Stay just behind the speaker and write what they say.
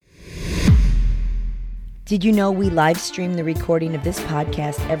Did you know we live stream the recording of this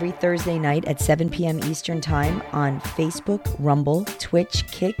podcast every Thursday night at 7 p.m. Eastern Time on Facebook, Rumble, Twitch,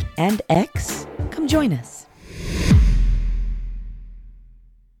 Kick, and X? Come join us.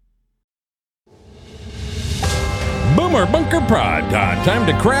 Boomer Bunker Prod. Time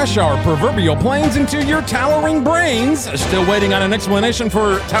to crash our proverbial planes into your towering brains. Still waiting on an explanation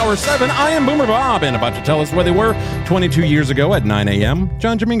for Tower 7. I am Boomer Bob, and about to tell us where they were 22 years ago at 9 a.m.,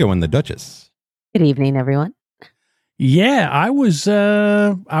 John Domingo and the Duchess. Good evening, everyone. Yeah, I was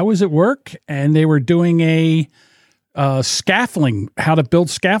at work, and they were doing a scaffolding, how to build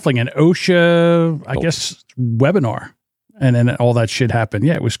scaffolding, an OSHA, I guess, webinar. And then all that shit happened.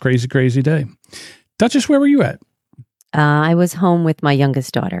 Yeah, it was crazy, crazy day. Duchess, where were you at? I was home with my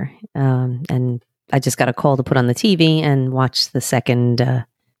youngest daughter, and I just got a call to put on the TV and watch the second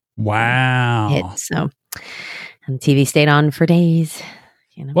Wow. hit. So, and the TV stayed on for days.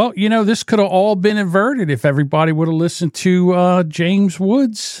 You know. Well, this could have all been averted if everybody would have listened to James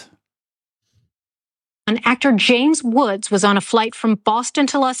Woods. Actor James Woods was on a flight from Boston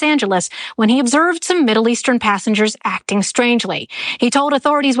to Los Angeles when he observed some Middle Eastern passengers acting strangely. He told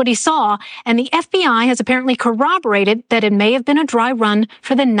authorities what he saw, and the FBI has apparently corroborated that it may have been a dry run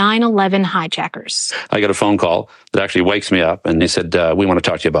for the 9/11 hijackers. I got a phone call that actually wakes me up, and he said, we want to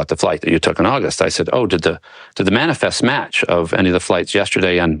talk to you about the flight that you took in August. I said, oh, did the manifest match of any of the flights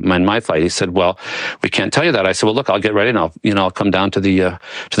yesterday and my flight? He said, well, we can't tell you that. I said, well, look, I'll get ready and I'll come down to the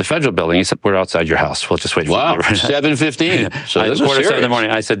federal building. He said, we're outside your house. We'll just wait for you. Wow, 7:15. So this is 7 in the morning.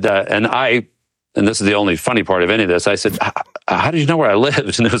 I said, and this is the only funny part of any of this. I said, how did you know where I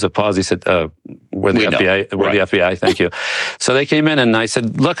lived? And there was a pause. He said, we're the FBI. We're the FBI. Thank you. So they came in and I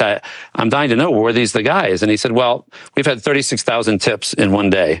said, look, I'm dying to know, were these the guys? And he said, well, we've had 36,000 tips in one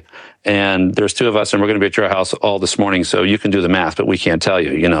day. And there's two of us, and we're going to be at your house all this morning, so you can do the math, but we can't tell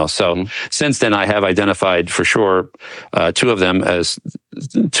you, So since then, I have identified for sure two of them as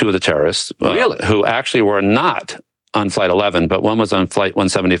two of the terrorists. Really? Who actually were not on Flight 11, but one was on Flight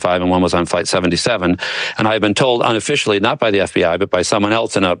 175 and one was on Flight 77. And I've been told unofficially, not by the FBI, but by someone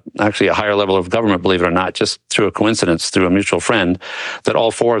else in actually a higher level of government, believe it or not, just through a coincidence, through a mutual friend, that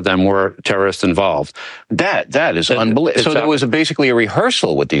all four of them were terrorists involved. That is unbelievable. So there was basically a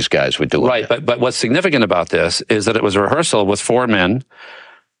rehearsal what these guys were doing. Right, but what's significant about this is that it was a rehearsal with four men.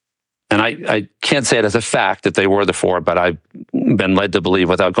 And I can't say it as a fact that they were the four, but I've been led to believe,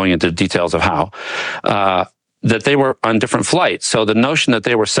 without going into details of how, that they were on different flights. So the notion that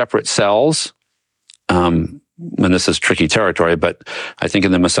they were separate cells, and this is tricky territory, but I think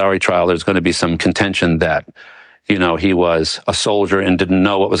in the Moussaoui trial, there's going to be some contention that, he was a soldier and didn't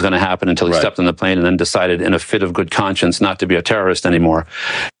know what was going to happen until he stepped on the plane and then decided in a fit of good conscience not to be a terrorist anymore.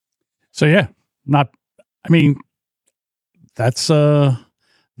 So yeah, that's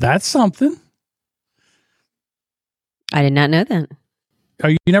something. I did not know that. Oh,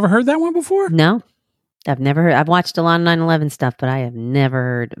 you never heard that one before? No, I've never heard. I've watched a lot of 9/11 stuff, but I have never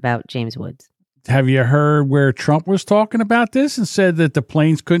heard about James Woods. Have you heard where Trump was talking about this and said that the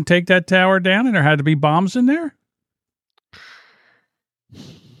planes couldn't take that tower down and there had to be bombs in there?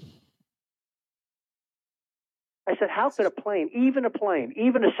 I said, how could a plane, even a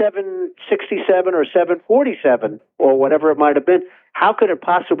 767 or 747 or whatever it might have been, how could it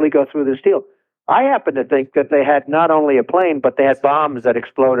possibly go through this deal? I happen to think that they had not only a plane, but they had bombs that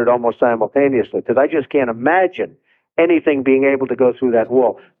exploded almost simultaneously, because I just can't imagine anything being able to go through that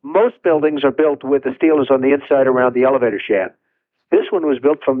wall. Most buildings are built with the steel is on the inside around the elevator shaft. This one was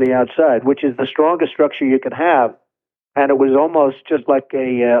built from the outside, which is the strongest structure you could have, and it was almost just like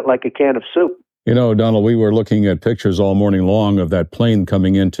a can of soup. Donald, we were looking at pictures all morning long of that plane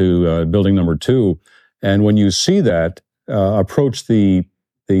coming into building number 2, and when you see that approach the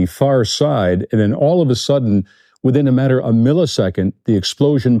far side, and then all of a sudden, within a matter of a millisecond, the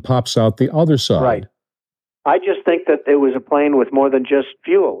explosion pops out the other side. Right. I just think that it was a plane with more than just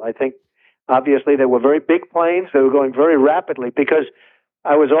fuel. I think, obviously, they were very big planes. They were going very rapidly, because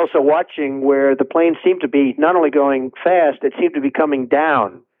I was also watching where the plane seemed to be not only going fast, it seemed to be coming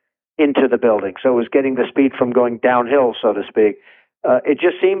down into the building. So it was getting the speed from going downhill, so to speak. It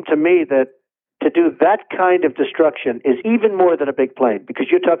just seemed to me that to do that kind of destruction is even more than a big plane, because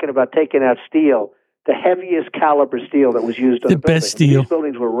you're talking about taking out steel, the heaviest caliber steel that was used on the building. Best steel. These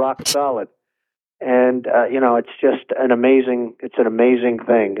buildings were rock solid. And, it's just an amazing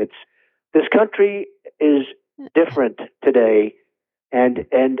thing. This country is different today, and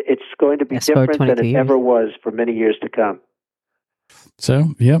it's going to be different than it ever was for many years to come.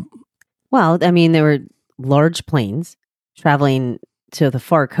 So, yep. Well, there were large planes traveling to the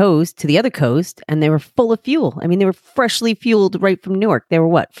far coast, to the other coast, and they were full of fuel. I mean, they were freshly fueled right from Newark. They were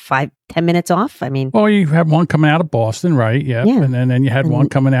what, 5-10 minutes off? I mean, well, you had one coming out of Boston, right? Yeah. And then you had one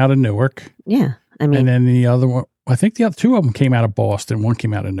coming out of Newark. Yeah. I mean, and then the other one, I think the other two of them came out of Boston. One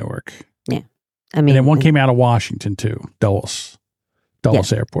came out of Newark. Yeah. I mean, and then one came out of Washington too, Dulles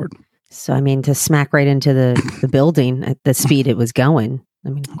Airport. So, I mean, to smack right into the building at the speed it was going. I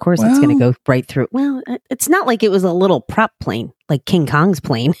mean, of course, it's going to go right through. Well, it's not like it was a little prop plane, like King Kong's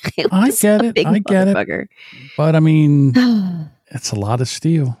plane. I get it. But I mean, it's a lot of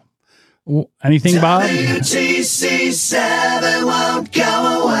steel. Anything, Bob? WTC 7 won't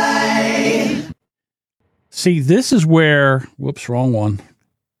go away. See, this is where, whoops, wrong one.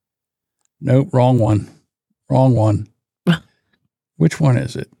 Nope, wrong one. Which one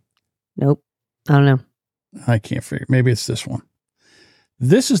is it? Nope. I don't know. I can't figure. Maybe it's this one.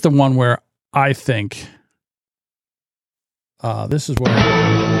 This is the one where I think this is where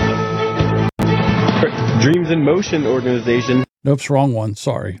Dreams in Motion organization. Nope, wrong one.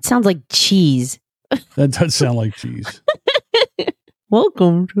 Sorry. It sounds like cheese. That does sound like cheese.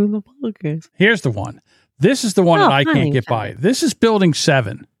 Welcome to the podcast. Here's the one. This is the one that I can't get by. This is Building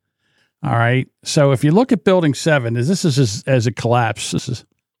 7. All right. So if you look at Building 7, this is as it collapsed. This is.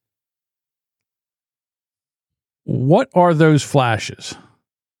 What are those flashes?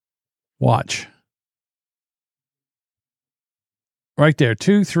 Watch. Right there.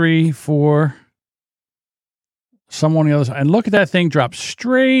 2, 3, 4. Someone on the other side. And look at that thing drop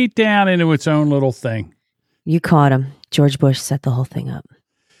straight down into its own little thing. You caught him. George Bush set the whole thing up.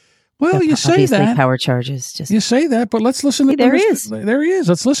 Well, you say that. Power charges. You say that, but let's listen to There he is. There he is.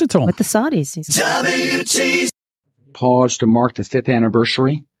 Let's listen to him. With the Saudis. Pause to mark the 5th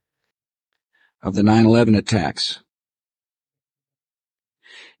anniversary of the 9/11 attacks.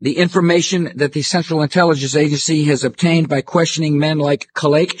 The information that the Central Intelligence Agency has obtained by questioning men like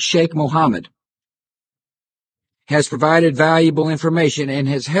Khalid Sheikh Mohammed has provided valuable information and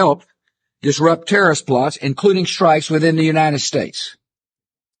has helped disrupt terrorist plots, including strikes within the United States.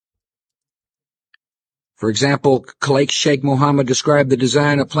 For example, Khalid Sheikh Mohammed described the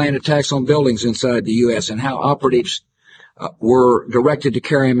design of planned attacks on buildings inside the U.S. and how operatives were directed to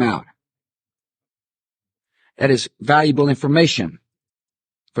carry them out. That is valuable information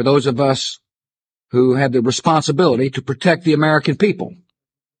for those of us who have the responsibility to protect the American people.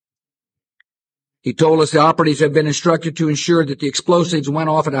 He told us the operatives have been instructed to ensure that the explosives went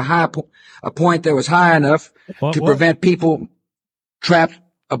off at a point that was high enough to prevent people trapped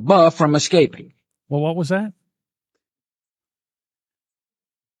above from escaping. Well, what was that?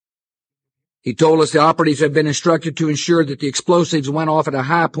 He told us the operatives have been instructed to ensure that the explosives went off at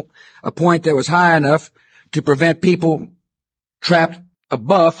a point that was high enough to prevent people trapped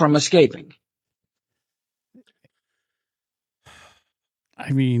above from escaping.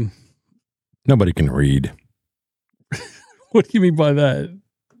 I mean, nobody can read. What do you mean by that?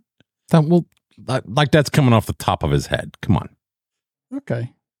 Like that's coming off the top of his head. Come on.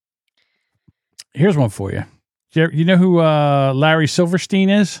 Okay. Here's one for you. You know who Larry Silverstein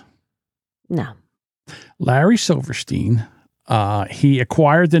is? No. Larry Silverstein, he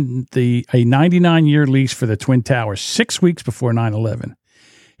acquired a 99-year lease for the Twin Towers 6 weeks before 9/11.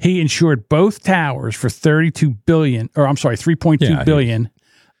 He insured both towers for $3.2 billion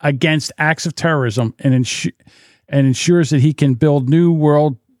against acts of terrorism and ensures that he can build new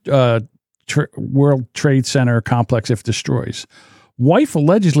World Trade Center complex if destroys. Wife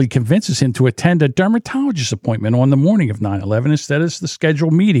allegedly convinces him to attend a dermatologist appointment on the morning of 9/11 instead of the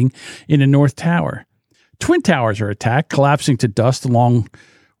scheduled meeting in the North Tower. Twin Towers are attacked, collapsing to dust along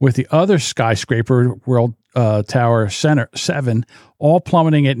with the other skyscraper, World Tower Center 7, all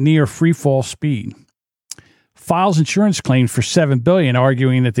plummeting at near freefall speed. Files insurance claims for $7 billion,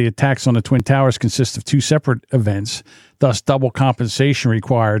 arguing that the attacks on the Twin Towers consist of two separate events, thus double compensation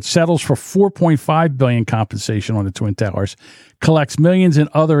required. Settles for $4.5 billion compensation on the Twin Towers, collects millions in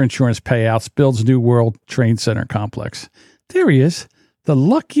other insurance payouts, builds new World Trade Center complex. There he is, the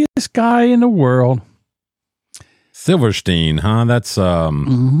luckiest guy in the world. Silverstein, huh? That's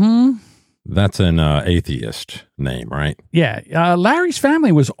That's an atheist name, right? Yeah. Larry's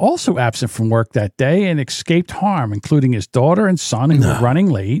family was also absent from work that day and escaped harm, including his daughter and son who were running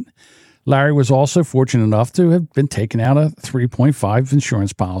late. Larry was also fortunate enough to have been taken out a 3.5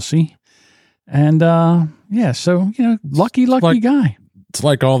 insurance policy. And, so, lucky guy. It's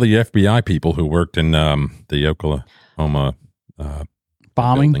like all the FBI people who worked in the Oklahoma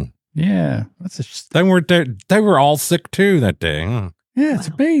bombing. Building. Yeah. They were all sick, too, that day. Huh? Yeah, it's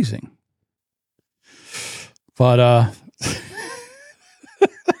amazing. But,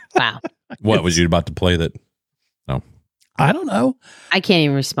 wow. What was you about to play that? Oh. I don't know. I can't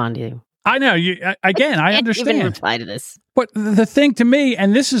even respond to you. I know you. Again, I understand. Even reply to this. But the thing to me,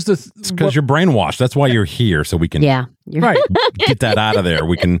 and this is it's because you're brainwashed. That's why you're here, so we can right get that out of there.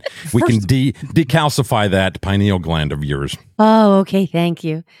 We can decalcify that pineal gland of yours. Oh, okay. Thank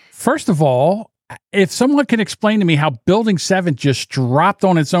you. First of all, if someone can explain to me how Building 7 just dropped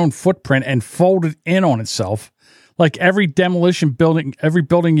on its own footprint and folded in on itself, like every demolition building, every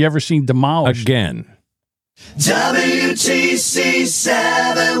building you ever seen demolished again.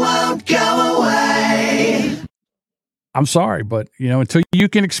 WTC7 won't go away. I'm sorry, but until you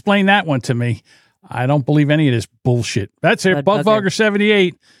can explain that one to me, I don't believe any of this bullshit. That's it. Bugvogger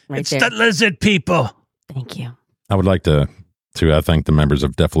 78. It's the lizard people. Thank you. I would like to thank the members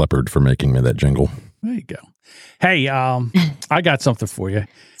of Def Leppard for making me that jingle. There you go. Hey, I got something for you.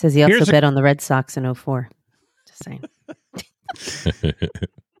 Says he also bet on the Red Sox in 2004. Just saying.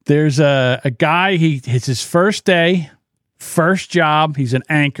 There's a guy, it's his first day, first job. He's an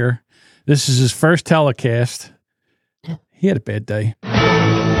anchor. This is his first telecast. He had a bad day.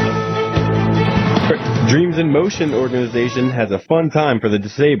 Dreams in Motion organization has a fun time for the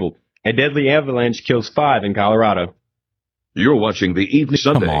disabled. A deadly avalanche kills 5 in Colorado. You're watching the Evening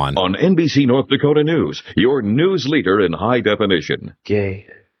Sunday on NBC North Dakota News, your news leader in high definition. Gay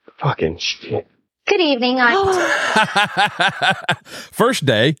fucking shit. Good evening. First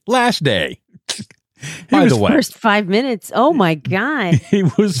day, last day. By the way, first 5 minutes. Oh my God. He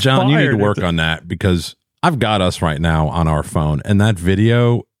was John, you need to work on that because I've got us right now on our phone and that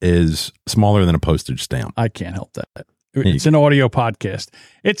video is smaller than a postage stamp. I can't help that. It's an audio podcast.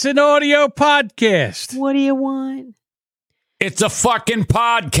 It's an audio podcast. What do you want? It's a fucking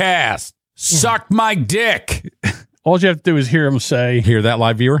podcast. Suck my dick. All you have to do is hear him say, hear that,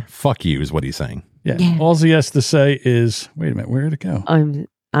 live viewer? Fuck you is what he's saying. Yeah. All he has to say is, wait a minute, where'd it go? I don't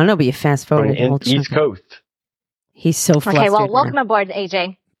know, but you fast forward. East Coast. He's so flustered. Okay, well, welcome aboard,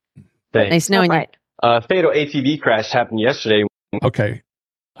 AJ. Thanks. Nice knowing you. Fatal ATV crash happened yesterday. Okay.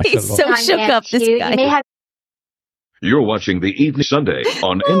 He's so shook up, this guy. You're watching the Evening Sunday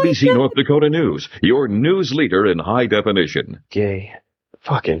on NBC North Dakota News, your news leader in high definition. Gay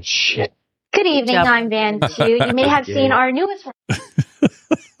fucking shit. Good evening, I'm Van 2. You may have seen our newest one.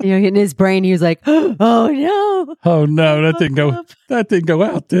 In his brain, he was like, oh no. Oh no, that didn't go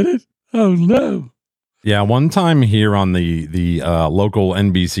out, did it? Oh no. Yeah, one time here on the local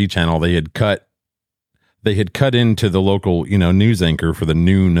NBC channel, they had cut into the local, news anchor for the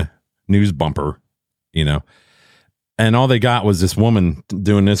noon news bumper, and all they got was this woman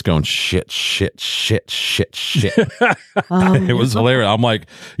doing this, going shit, shit, shit, shit, shit. It was hilarious. I'm like,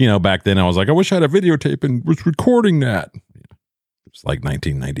 back then I was like, I wish I had a videotape and was recording that. It's like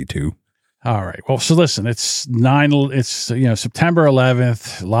 1992. All right. Well, so listen, it's September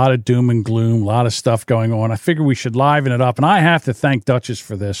 11th, a lot of doom and gloom, a lot of stuff going on. I figure we should liven it up, and I have to thank Duchess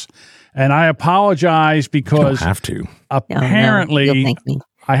for this. And I apologize because you don't have to. Apparently, you'll thank me.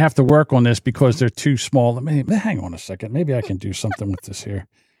 I have to work on this because they're too small. Hang on a second. Maybe I can do something with this here.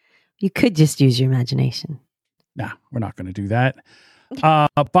 You could just use your imagination. Nah, we're not going to do that.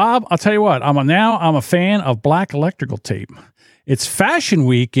 Bob, I'll tell you what. I'm a fan of Black Electrical Tape. It's Fashion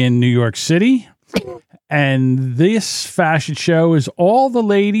Week in New York City, and this fashion show is all the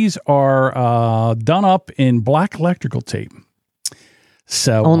ladies are done up in Black Electrical Tape.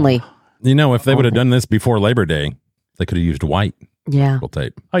 So only, if they would have done this before Labor Day, they could have used white. Yeah.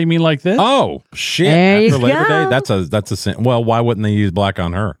 Tape. Oh, you mean like this? Oh shit! There After you Labor go. Day, that's a sin. Well, why wouldn't they use black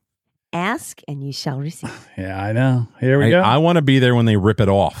on her? Ask and you shall receive. Yeah, I know. Here we go. I want to be there when they rip it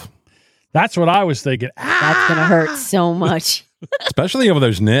off. That's what I was thinking. That's gonna hurt so much. Especially over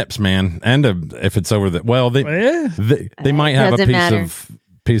those nips, man. And if it's over the they might have a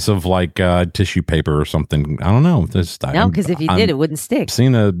piece of like tissue paper or something. I don't know. No, because if you did, it wouldn't stick. I've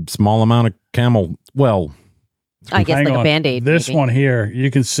seen a small amount of camel. Well, I guess like a Band-Aid. This one here,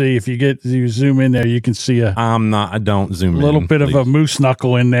 you can see if you zoom in there, you can see I don't zoom in. A little bit of a moose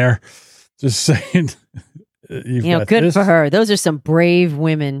knuckle in there. Just saying. Good for her. Those are some brave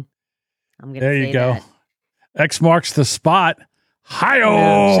women. I'm gonna. There you go. X marks the spot.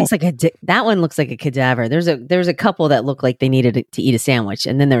 Hi-oh! Looks like that one looks like a cadaver. There's a couple that look like they needed to eat a sandwich,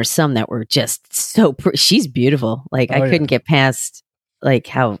 and then there were some that were just so. She's beautiful. Like I couldn't get past like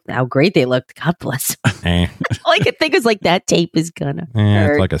how great they looked. God bless. All I could think is like that tape is gonna.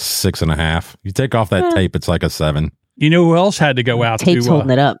 It's like a 6.5. You take off that tape, it's like a 7. You know who else had to go out? Tape's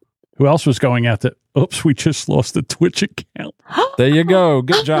holding it up. Who else was going out to? Oops, we just lost the Twitch account. There you go.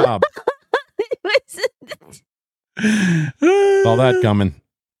 Good job. All that coming.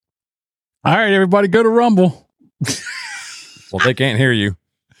 All right, everybody, go to Rumble. Well, they can't hear you.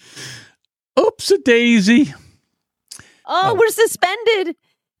 Oops-a-daisy. Oh, we're suspended.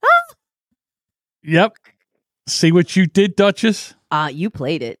 Oh. Yep. See what you did, Duchess? You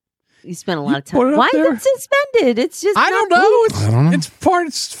played it. You spent a lot of time. put it up Why there? is it suspended? It's just I not don't know. moving.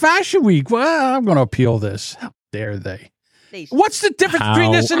 It's Fashion Week. Well, I'm going to appeal this. How dare they? What's the difference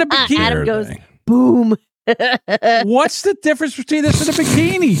between this and a bikini? Adam goes, boom. What's the difference between this and a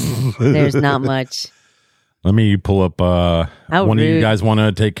bikini? There's not much. Let me pull up. One of you guys want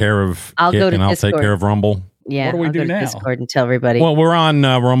to take care of I'll Kick go to and I'll take Discord. care of Rumble? Yeah. What do we I'll do go to now? Discord and tell everybody. Well, we're on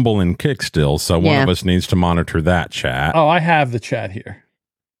Rumble and Kick still, so one Yeah. of us needs to monitor that chat. Oh, I have the chat here.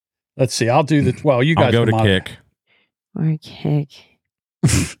 Let's see. I'll do the. Well, you guys I'll go to monitor. Kick. Or Kick.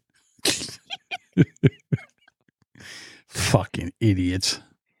 Fucking idiots.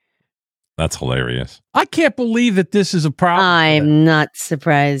 That's hilarious. I can't believe that this is a problem. I'm not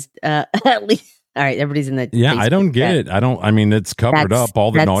surprised. At least, all right, everybody's in the. Yeah, I don't get it. I mean, it's covered That's- up,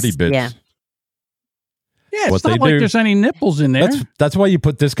 all the that's- naughty bits. yeah. Yeah, it's What not they like do- there's any nipples in there. That's why you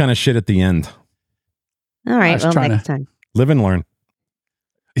put this kind of shit at the end. All I right, was well, trying next to- time. Live and learn.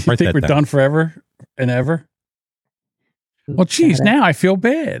 You Write think that we're down. done forever and ever? Well, geez, now I feel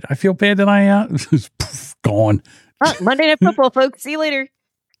bad. I feel bad that I poof, gone. Oh, Monday Night Football, folks. See you later.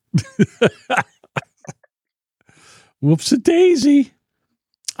 Whoops a daisy.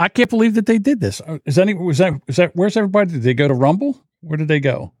 I can't believe that they did this. Is that where's everybody? Did they go to Rumble? Where did they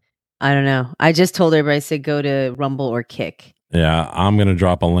go? I don't know. I just told everybody, I said go to Rumble or Kick. Yeah, I'm going to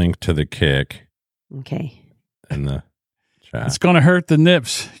drop a link to the Kick Okay. in the chat. It's going to hurt the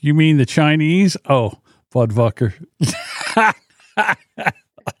nips. You mean the Chinese? Oh, Budvucker.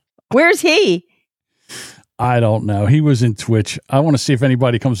 Where's he? I don't know. He was in Twitch. I want to see if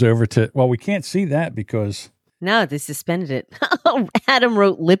anybody comes over to. Well, we can't see that because No, they suspended it. Adam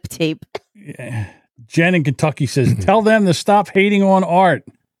wrote lip tape. Jen in Kentucky says, "Tell them to stop hating on art."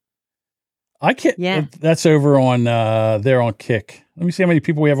 I can't. Yeah. That's over on there on Kick. Let me see how many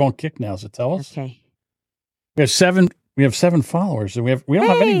people we have on Kick now. Does it tell us? Okay. We have 7. We have 7 followers, and we don't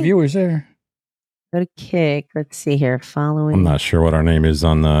have any Hey. viewers there. Go to Kick. Let's see here. Following. I'm not sure what our name is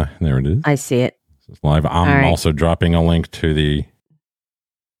on the. There it is. I see it. It's live. I'm All right. also dropping a link to the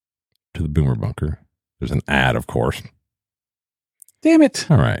Boomer Bunker. There's an ad, of course. Damn it!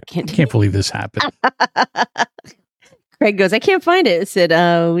 All right. Can't believe this happened. Craig goes, I can't find it. It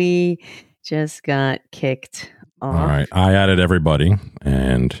said, we just got kicked off. All right. I added everybody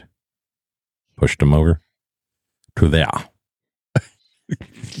and pushed them over to there.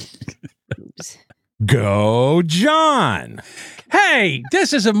 Go, John. Hey,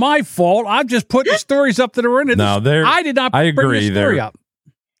 this isn't my fault. I'm just putting stories up that are in it. No, they're- I did not. I bring agree, the story they're- up.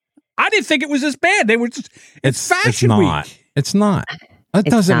 I didn't think it was this bad. They were just. It's Fashion not. Week. It's not. It It's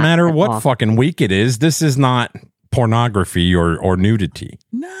doesn't not matter at what all. fucking week it is. This is not pornography or nudity.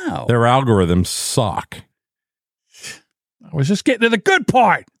 No, Their algorithms suck. I was just getting to the good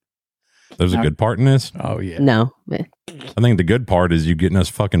part. There's a good part in this. Oh yeah. No. I think the good part is you getting us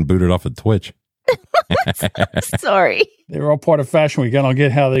fucking booted off of Twitch. Sorry. They were all part of Fashion Week. I don't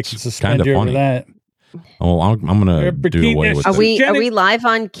get how they can suspend kinda you over funny. that. Oh, I'm gonna They're do away with Are it. we live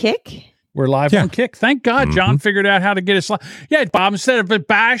on Kick? We're live on Kick. Thank God John figured out how to get us live. Yeah, Bob, instead of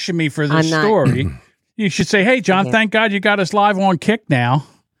bashing me for this I'm not- story, you should say, hey, John, Okay. thank God you got us live on Kick now.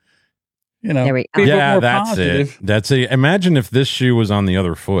 You know, There we- be a little Yeah, more that's positive. it. That's it. Imagine if this shoe was on the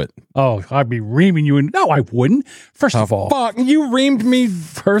other foot. Oh, I'd be reaming you in. No, I wouldn't. First of all, Fuck, you reamed me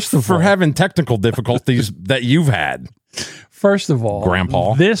first of for all, having technical difficulties that you've had. First of all,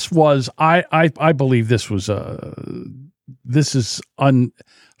 Grandpa. this was I believe this was this is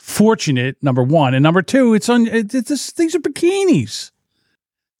unfortunate. Number one, and number two, these are bikinis.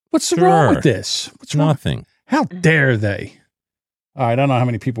 What's wrong Sure. with this? What's wrong? Nothing. How dare they? All right, I don't know how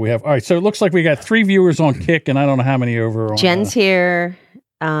many people we have. All right, so it looks like we got 3 viewers on Kick, and I don't know how many over on. Jen's here.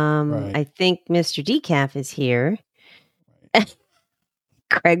 Right. I think Mr. Decaf is here.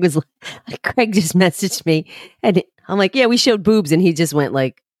 Craig just messaged me, and I'm like, "Yeah, we showed boobs," and he just went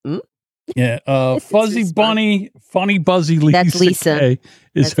like, Yeah, Fuzzy Bunny, Funny Buzzy Lisa. That's Lisa. K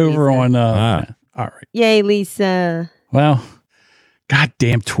is That's over Lisa. on. Ah. All right. "Yay, Lisa!" Well,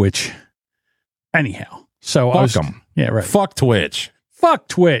 goddamn Twitch. Anyhow, so I Fuck was. 'em. Yeah, right. Fuck Twitch. Fuck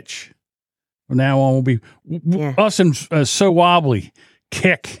Twitch. From now on, we'll be us and So Wobbly,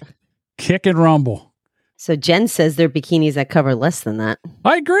 Kick and Rumble. So Jen says they're bikinis that cover less than that.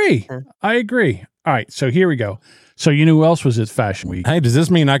 I agree. I agree. All right, so here we go. So you know who else was at Fashion Week? Hey, does this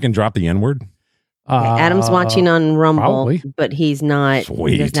mean I can drop the N-word? Adam's watching on Rumble, probably. but he's not.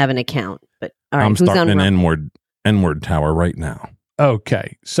 Sweet. He doesn't have an account. But all right, I'm who's on starting an Rumble? N-word tower right now.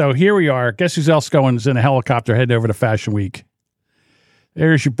 Okay, so here we are. Guess who's else going is in a helicopter heading over to Fashion Week?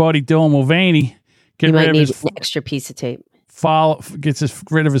 There's your buddy Dylan Mulvaney Get might rid of need his an extra piece of tape. Gets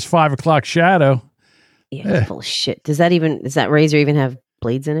rid of his 5 o'clock shadow. Yeah, full of shit. Does that razor even have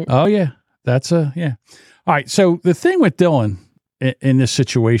blades in it? Oh yeah, yeah. All right. So the thing with Dylan in this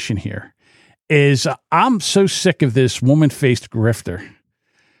situation here is I'm so sick of this woman-faced grifter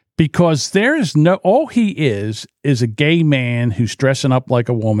because all he is a gay man who's dressing up like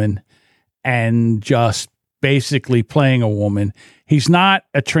a woman and just basically playing a woman. He's not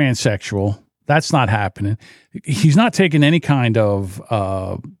a transsexual. That's not happening. He's not taking any kind of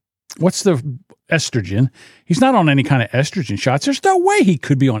what's the estrogen. He's not on any kind of estrogen shots. There's no way he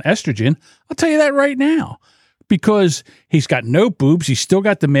could be on estrogen. I'll tell you that right now. Because he's got no boobs. He's still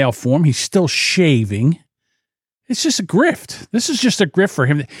got the male form. He's still shaving. It's just a grift. This is just a grift for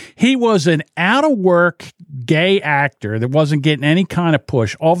him. He was an out-of-work gay actor that wasn't getting any kind of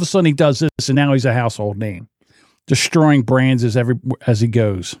push. All of a sudden he does this, and now he's a household name. Destroying brands as he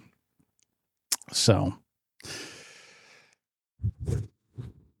goes. So...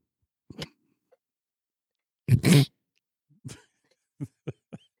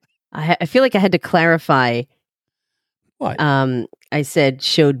 I feel like I had to clarify. What? I said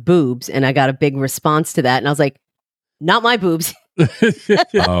showed boobs, and I got a big response to that, and I was like, "Not my boobs."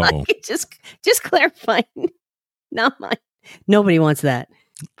 Oh, just clarifying. Not mine. Nobody wants that.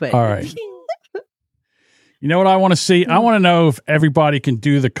 But all right. You know what I want to see? I want to know if everybody can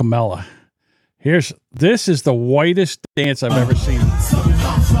do the Camilla. This is the whitest dance I've ever seen.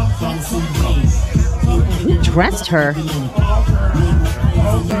 Who dressed her?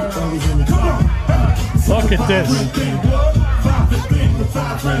 Look at this.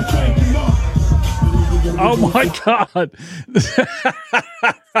 Oh my God.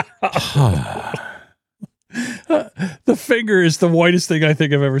 The finger is the whitest thing I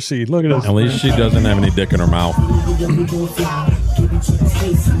think I've ever seen. Look at this. At least she doesn't have any dick in her mouth.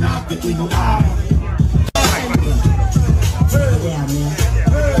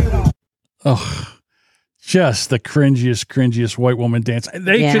 Oh, just the cringiest white woman dance.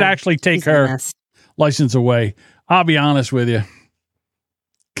 They should actually take her license away. I'll be honest with you.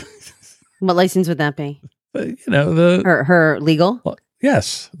 What license would that be? Her legal.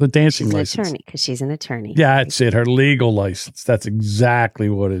 Yes, the dancing license. Attorney, because she's an attorney. Yeah, that's it. Her legal license. That's exactly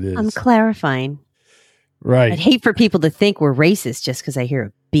what it is. I'm clarifying. Right. I'd hate for people to think we're racist just because I hear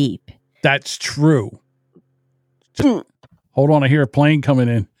a beep. That's true. Hold on, I hear a plane coming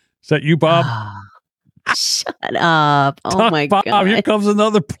in. Is that you, Bob? Shut up. Oh my Bob, God. Here comes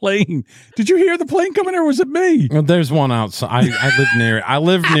another plane. Did you hear the plane coming in, or was it me? Well, there's one outside. I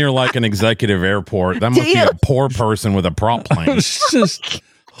live near like an executive airport. That must be a poor person with a prop plane. It's just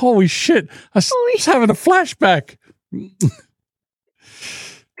holy shit. I was having a flashback.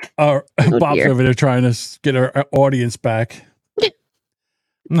 Bob's dear. over there trying to get our audience back.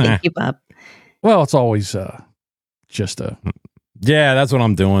 Thank you, Bob. Well, it's always just a... Yeah, that's what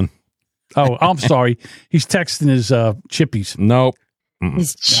I'm doing. Oh, I'm sorry. He's texting his chippies. Nope.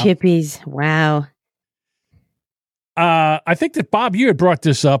 His chippies. Wow. I think that, Bob, you had brought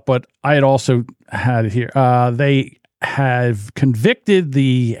this up, but I had also had it here. They have convicted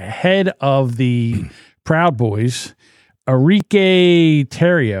the head of the Proud Boys, Enrique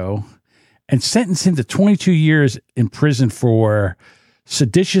Tarrio, and sentenced him to 22 years in prison for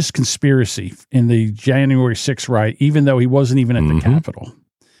seditious conspiracy in the January 6th riot, even though he wasn't even at the Capitol.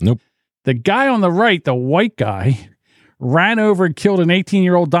 Nope. The guy on the right, the white guy, ran over and killed an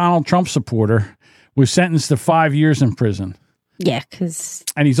 18-year-old Donald Trump supporter, was sentenced to 5 years in prison. Yeah, because...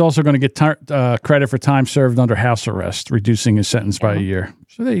 And he's also going to get credit for time served under house arrest, reducing his sentence by a year.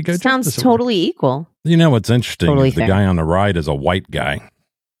 So there you go. Sounds totally equal. You know what's interesting? Totally is the fair. guy on the right is a white guy.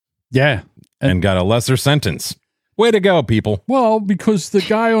 Yeah. And got a lesser sentence. Way to go, people. Well, because the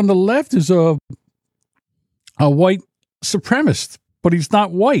guy on the left is a white supremacist, but he's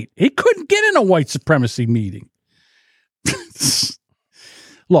not white. He couldn't get in a white supremacy meeting.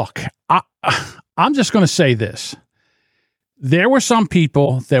 Look, I'm just going to say this. There were some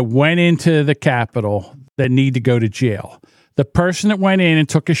people that went into the Capitol that need to go to jail. The person that went in and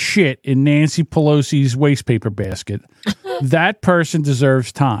took a shit in Nancy Pelosi's wastepaper basket, that person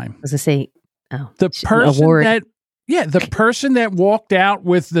deserves time. I was going to say, the person award. the person that walked out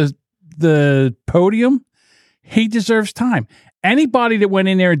with the podium, he deserves time. Anybody that went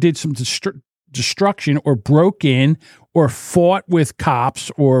in there and did some destruction or broke in or fought with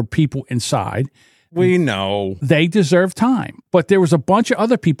cops or people inside, we know they deserve time. But there was a bunch of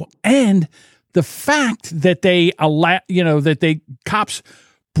other people, and the fact that cops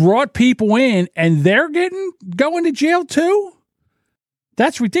brought people in and they're going to jail too.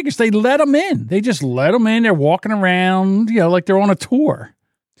 That's ridiculous. They let them in. They just let them in. They're walking around, like they're on a tour.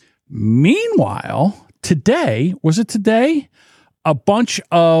 Meanwhile, today, a bunch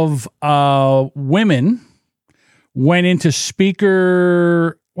of women went into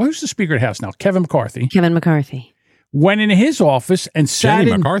Speaker. Who's the Speaker of the House now? Kevin McCarthy. Kevin McCarthy went into his office and sat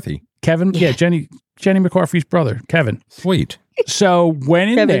Jenny in. McCarthy. Kevin, yeah, Jenny McCarthy's brother, Kevin. Sweet. So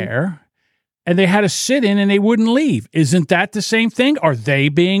went in Kevin. there, and they had to sit in, and they wouldn't leave. Isn't that the same thing? Are they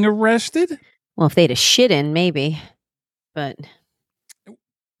being arrested? Well, if they had a shit in, maybe. But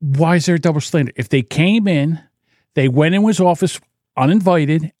why is there a double standard? If they came in, they went in his office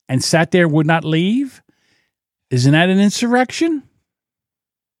uninvited and sat there, would not leave, isn't that an insurrection?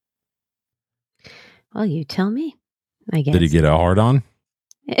 Well, you tell me. I guess. Did he get a hard on?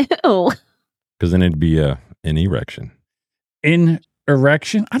 Ew. Because then it'd be an erection. In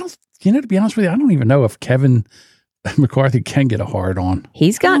erection? To be honest with you, I don't even know if Kevin McCarthy can get a hard on.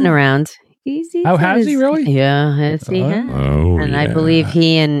 He's gotten around. He's has he really? Yeah, yes, he has. Oh, and yeah. I believe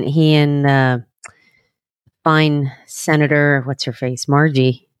he and fine Senator, what's her face,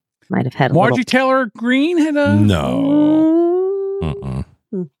 Margie, might have had a Margie Taylor Greene had a no.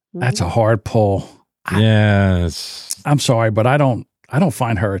 That's a hard pull. Yes. I'm sorry, but I don't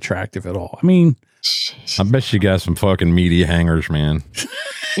find her attractive at all. I mean, I bet she got some fucking meaty hangers, man.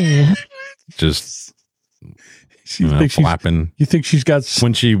 Yeah. Just flapping. You think she's got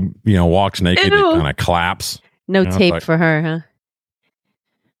when she walks naked, Ew. it kind of claps. No tape like, for her, huh?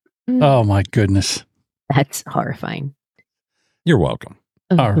 Oh my goodness, that's horrifying. You're welcome.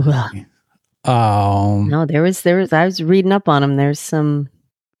 All right. No, there was. I was reading up on him. There's some.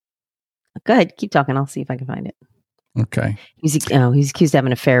 Go ahead, keep talking. I'll see if I can find it. Okay. He's accused of having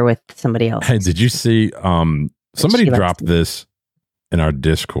an affair with somebody else. Hey, did you see? Somebody dropped this in our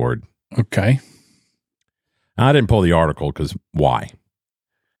Discord. Okay. I didn't pull the article because why?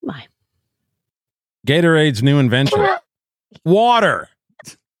 Why? Gatorade's new invention: water.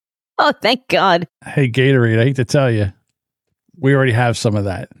 Oh, thank God. Hey, Gatorade, I hate to tell you, we already have some of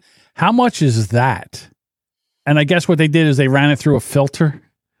that. How much is that? And I guess what they did is they ran it through a filter,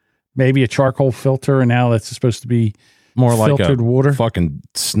 maybe a charcoal filter, and now that's supposed to be more like filtered a water. Fucking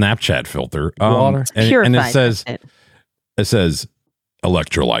Snapchat filter. Water. And it says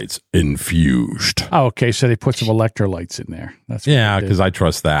electrolytes infused. Oh, okay. So they put some electrolytes in there. That's yeah, because I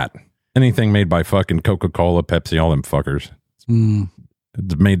trust that. Anything made by fucking Coca-Cola, Pepsi, all them fuckers.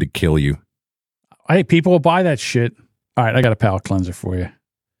 It's made to kill you. Hey, people will buy that shit. All right, I got a palate cleanser for you.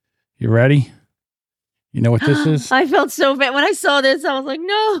 You ready? You know what this is? I felt so bad when I saw this. I was like,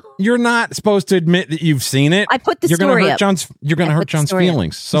 no. You're not supposed to admit that you've seen it. I put the you're story gonna hurt up. You're going to hurt John's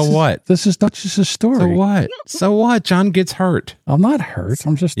feelings. So what? This is not just a story. So what? So what? John gets hurt. I'm not hurt.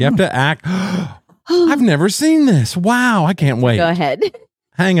 I'm just. You have to act. I've never seen this. Wow, I can't wait. Go ahead.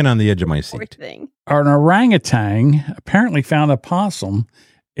 Hanging on the edge of my Poor seat. thing. An orangutan apparently found a possum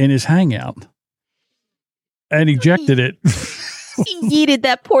in his hangout and ejected it. He yeeted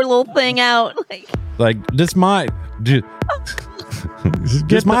that poor little thing out. Like this my damn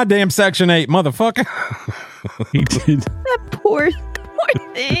Section 8, motherfucker. He did. That poor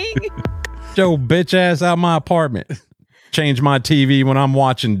thing. Joe bitch ass out my apartment. Change my TV when I'm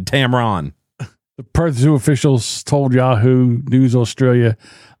watching Tamron. The Perth Zoo officials told Yahoo News Australia,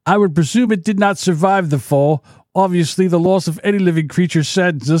 I would presume it did not survive the fall. Obviously, the loss of any living creature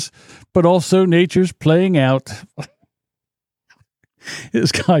saddens us, but also nature's playing out.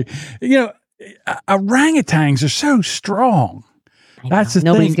 This guy, orangutans are so strong. That's the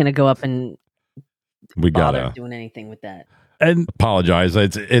Nobody's thing. going to go up and We bother gotta doing anything with that. And apologize.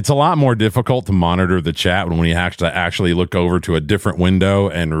 It's a lot more difficult to monitor the chat when we have to actually look over to a different window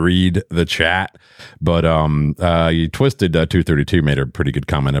and read the chat. But you Twisted 232 made a pretty good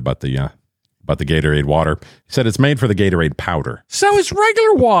comment about the Gatorade water. He said it's made for the Gatorade powder. So is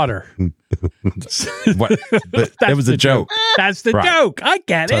regular water. What? It was a joke. That's the Right. joke. I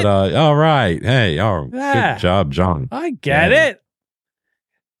get it. All right. Hey, Yeah. good job, John. I get Yeah. it.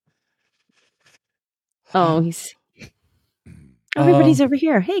 Oh, everybody's over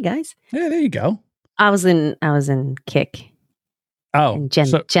here. Hey guys. Yeah, there you go. I was in Kick. Oh, And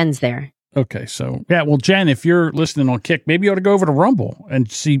Jen's there. Okay, so yeah, well, Jen, if you're listening on Kick, maybe you ought to go over to Rumble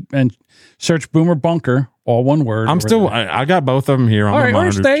and see and search Boomer Bunker, all one word. I got both of them here on All the right,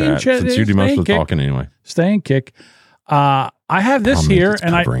 monitor stay in chat chat, since you do stay most in of the Kick. talking anyway. Stay in Kick. I have this Promise here, it's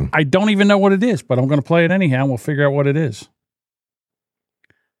and covering. I don't even know what it is, but I'm going to play it anyhow, and we'll figure out what it is.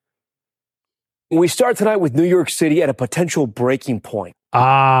 We start tonight with New York City at a potential breaking point.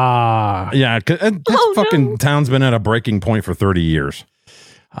 Yeah, this town's been at a breaking point for 30 years.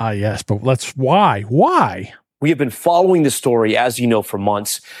 Yes, but why? Why? We have been following this story, as you know, for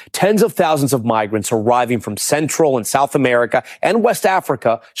months. Tens of thousands of migrants arriving from Central and South America and West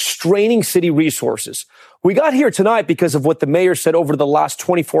Africa, straining city resources. We got here tonight because of what the mayor said over the last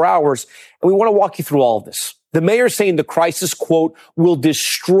 24 hours, and we want to walk you through all of this. The mayor saying the crisis, quote, will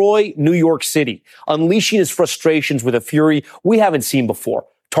destroy New York City, unleashing his frustrations with a fury we haven't seen before,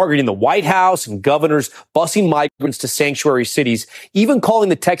 targeting the White House and governors, busing migrants to sanctuary cities, even calling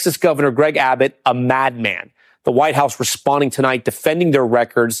the Texas governor, Greg Abbott, a madman. The White House responding tonight, defending their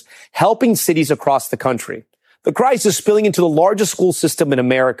records, helping cities across the country. The crisis spilling into the largest school system in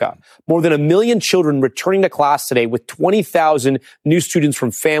America. More than 1 million children returning to class today with 20,000 new students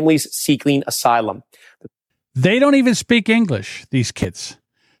from families seeking asylum. They don't even speak English, these kids.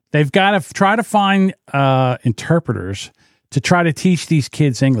 They've got to try to find interpreters to try to teach these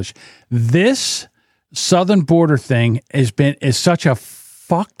kids English. This southern border thing is such a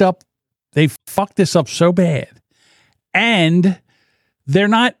fucked up. They fucked this up so bad, and they're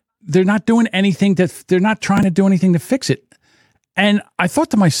not doing anything they're not trying to do anything to fix it. And I thought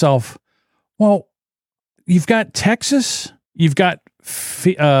to myself, well, you've got Texas, you've got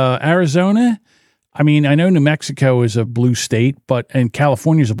Arizona. I mean, I know New Mexico is a blue state, and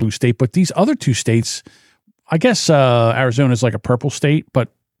California is a blue state, but these other two states, I guess Arizona is like a purple state, but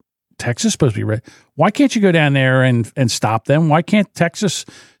Texas is supposed to be red. Why can't you go down there and stop them? Why can't Texas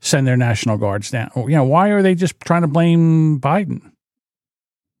send their National Guards down? Why are they just trying to blame Biden? Am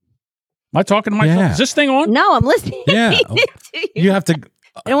I talking to myself? Yeah. Is this thing on? No, I'm listening. Yeah. You have to.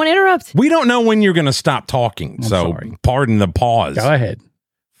 I don't want to interrupt. We don't know when you're going to stop talking, I'm so sorry. Pardon the pause. Go ahead.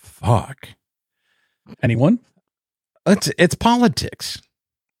 Fuck. Anyone? It's politics.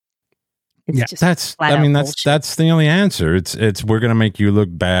 It's that's the only answer. It's we're gonna make you look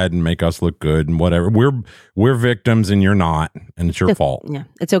bad and make us look good and whatever. We're victims and you're not, and it's your fault. Yeah,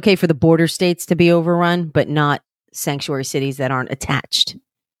 it's okay for the border states to be overrun, but not sanctuary cities that aren't attached.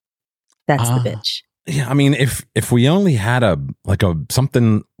 That's the bitch. Yeah, I mean, if we only had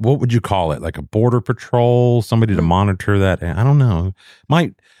something, what would you call it? Like a border patrol, somebody to monitor that. I don't know.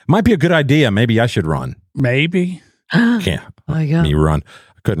 Might be a good idea. Maybe I should run. Maybe. Can't. Oh my God. Me run.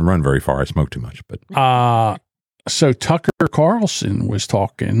 I couldn't run very far. I smoked too much. But so Tucker Carlson was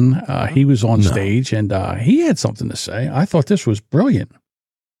talking. He was on stage and he had something to say. I thought this was brilliant.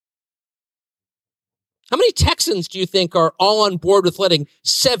 How many Texans do you think are all on board with letting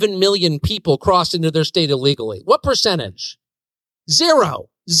 7 million people cross into their state illegally? What percentage? Zero.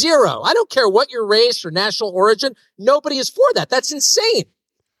 I don't care what your race or national origin. Nobody is for that. That's insane.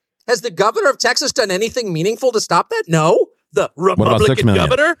 Has the governor of Texas done anything meaningful to stop that? No. The Republican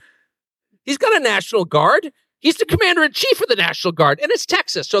governor? He's got a National Guard. He's the commander-in-chief of the National Guard, and it's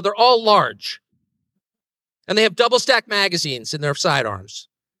Texas, so they're all large. And they have double-stack magazines in their sidearms.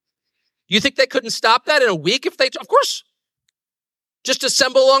 You think they couldn't stop that in a week if they? Of course. Just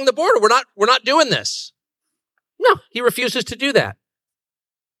assemble along the border. We're not doing this. No, he refuses to do that.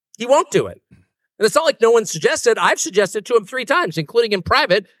 He won't do it. And it's not like no one suggested. I've suggested to him 3 times, including in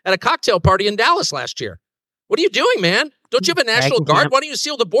private at a cocktail party in Dallas last year. What are you doing, man? Don't you have a National Guard? Why don't you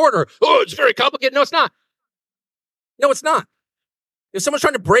seal the border? Oh, it's very complicated. No, it's not. No, it's not. If someone's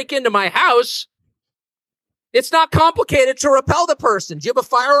trying to break into my house, it's not complicated to repel the person. Do you have a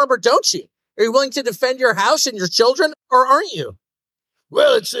firearm or don't you? Are you willing to defend your house and your children or aren't you?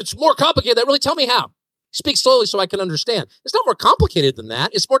 Well, it's more complicated. Really, tell me how. Speak slowly so I can understand. It's not more complicated than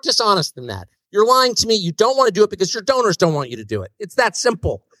that. It's more dishonest than that. You're lying to me. You don't want to do it because your donors don't want you to do it. It's that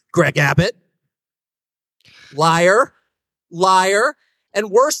simple. Greg Abbott. Liar.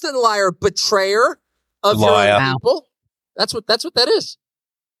 And worse than liar, betrayer of your own people. That's what that is.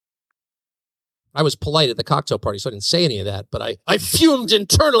 I was polite at the cocktail party, so I didn't say any of that, but I fumed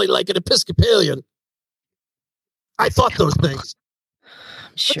internally like an Episcopalian. I thought those things.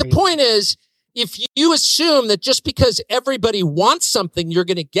 But the point is, if you assume that just because everybody wants something, you're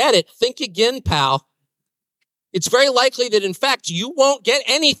going to get it, think again, pal. It's very likely that, in fact, you won't get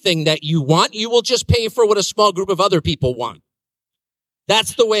anything that you want. You will just pay for what a small group of other people want.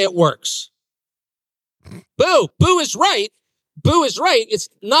 That's the way it works. Boo is right. Boo is right. It's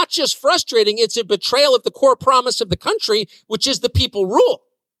not just frustrating. It's a betrayal of the core promise of the country, which is the people rule.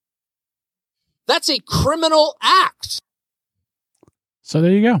 That's a criminal act. So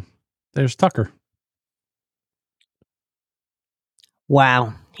there you go. There's Tucker.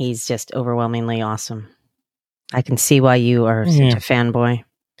 Wow. He's just overwhelmingly awesome. I can see why you are such a fanboy.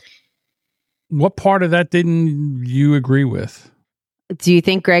 What part of that didn't you agree with? Do you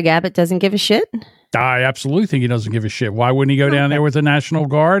think Greg Abbott doesn't give a shit? I absolutely think he doesn't give a shit. Why wouldn't he go down there with the National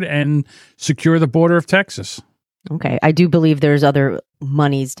Guard and secure the border of Texas? Okay. I do believe there's other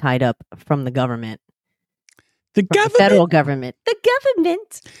monies tied up from the government The government? The federal government. The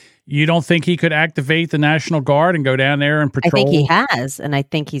government. You don't think he could activate the National Guard and go down there and patrol? I think he has, and I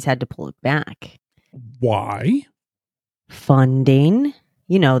think he's had to pull it back. Why? Funding.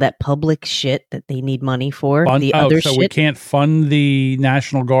 You know, that public shit that they need money for. So we can't fund the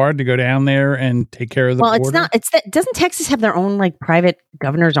National Guard to go down there and take care of the border? It's not. It's that. Doesn't Texas have their own like private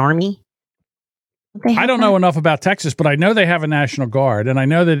governor's army? I don't know enough about Texas, but I know they have a National Guard, and I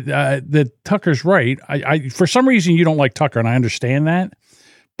know that Tucker's right. I for some reason you don't like Tucker, and I understand that,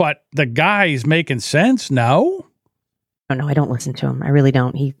 but the guy's making sense. No, I don't listen to him. I really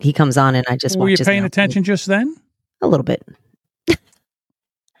don't. He comes on, and I just were you paying attention just then? A little bit.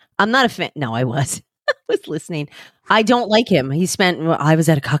 I'm not a fan. No, I was. I was listening. I don't like him. I was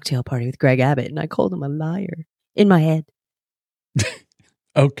at a cocktail party with Greg Abbott, and I called him a liar in my head.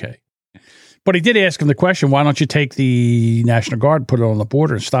 Okay. But he did ask him the question, why don't you take the National Guard, put it on the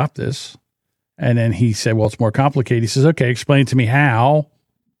border and stop this? And then he said, well, it's more complicated. He says, okay, explain to me how.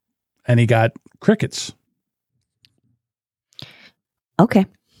 And he got crickets. Okay.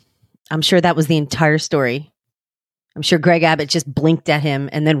 I'm sure that was the entire story. I'm sure Greg Abbott just blinked at him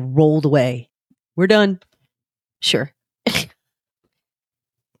and then rolled away. We're done. Sure.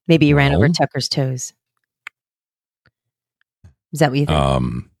 Maybe he ran over Tucker's toes. Is that what you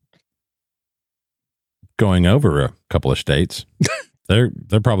think? Going over a couple of states, they're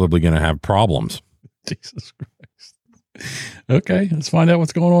probably going to have problems. Jesus Christ. Okay, let's find out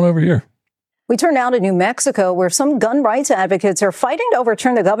what's going on over here. We turn now to New Mexico, where some gun rights advocates are fighting to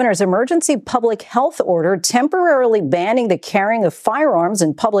overturn the governor's emergency public health order temporarily banning the carrying of firearms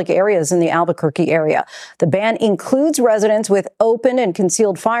in public areas in the Albuquerque area. The ban includes residents with open and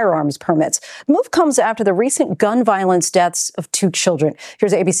concealed firearms permits. The move comes after the recent gun violence deaths of 2 children.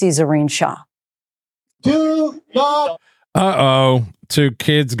 Here's ABC's Zareen Shah. 2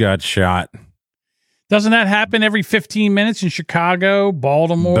 kids got shot. Doesn't that happen every 15 minutes in Chicago,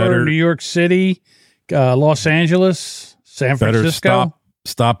 Baltimore, New York City, Los Angeles, San Francisco?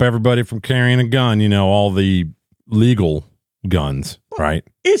 Stop everybody from carrying a gun. You know, all the legal guns, right?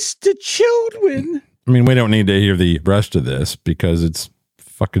 It's the children. I mean, we don't need to hear the rest of this because it's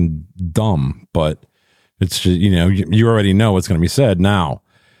fucking dumb, but it's just, you already know what's going to be said. Now,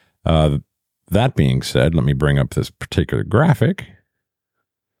 that being said, let me bring up this particular graphic.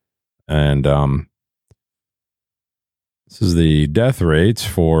 And, this is the death rates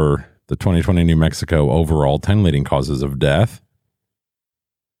for the 2020 New Mexico overall 10 leading causes of death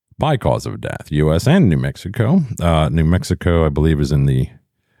by cause of death, U.S. and New Mexico. New Mexico, I believe, is in the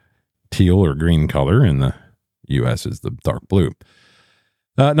teal or green color, and the U.S. is the dark blue.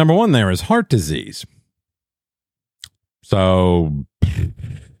 Number 1 there is heart disease. So,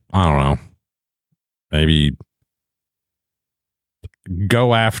 I don't know. Maybe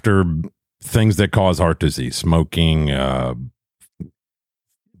go after things that cause heart disease, smoking,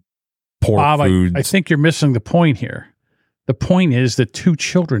 poor Bob, foods. I think you're missing the point here. The point is that 2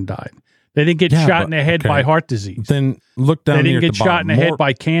 children died. They didn't get shot in the head by heart disease. Then look down. They didn't get shot in the head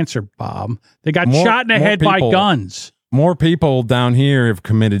by cancer, Bob. They got shot in the head by guns. More people down here have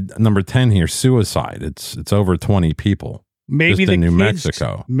committed, number 10 here, suicide. It's over 20 people. Maybe just in New kids,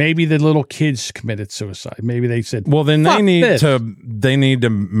 Mexico. Maybe the little kids committed suicide. Maybe they said, well, then they need to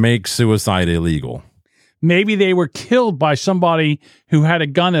make suicide illegal. Maybe they were killed by somebody who had a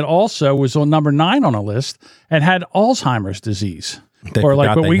gun that also was on number 9 on a list and had Alzheimer's disease. They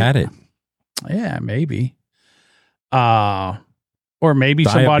had it. Yeah, maybe. Or maybe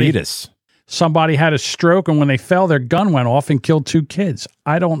diabetes. Somebody had a stroke, and when they fell, their gun went off and killed 2 kids.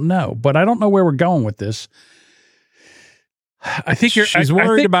 I don't know, but I don't know where we're going with this. I think she's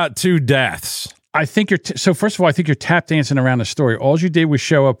worried about 2 deaths. I think so first of all, I think you're tap dancing around the story. All you did was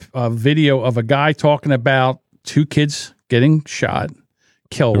show up a video of a guy talking about 2 kids getting shot,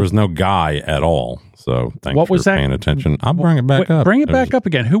 killed. There was no guy at all. So thanks for paying attention. I'll bring it back up. Bring it back up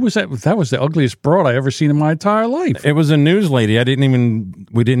again. Who was that? That was the ugliest broad I ever seen in my entire life. It was a news lady.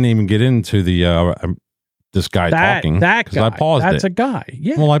 We didn't even get into the this guy talking. That guy. I paused That's it. a guy.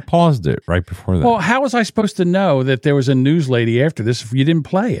 Yeah. Well, I paused it right before that. Well, how was I supposed to know that there was a news lady after this if you didn't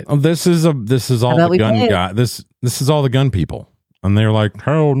play it? Oh, this is all the gun guy. This is all the gun people, and they're like,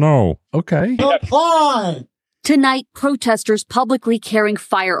 hell no. Okay. Tonight, protesters publicly carrying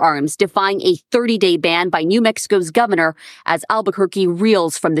firearms, defying a 30-day ban by New Mexico's governor as Albuquerque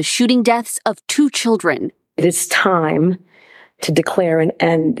reels from the shooting deaths of 2 children. It is time to declare an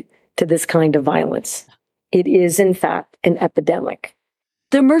end to this kind of violence. It is, in fact, an epidemic.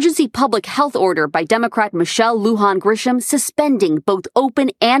 The emergency public health order by Democrat Michelle Lujan Grisham suspending both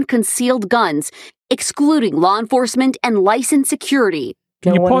open and concealed guns, excluding law enforcement and licensed security,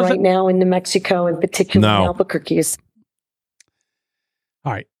 No one right now in New Mexico, in particular in Albuquerque, is.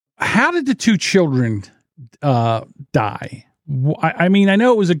 All right. How did the two children die? I mean, I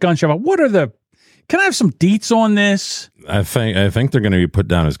know it was a gunshot, but what are the... Can I have some deets on this? I think they're going to be put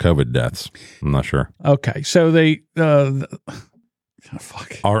down as COVID deaths. I'm not sure. Okay. So they...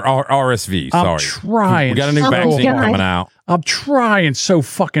 RSV, sorry. I'm trying. We got a new vaccine coming out. I'm trying so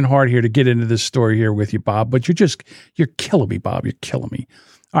fucking hard here to get into this story here with you, Bob, but you're killing me, Bob. You're killing me.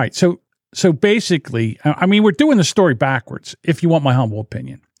 All right. So basically, I mean, we're doing the story backwards, if you want my humble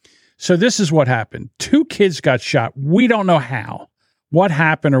opinion. So this is what happened. 2 kids got shot. We don't know how, what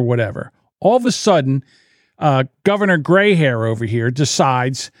happened or whatever. All of a sudden, Governor Grayhair over here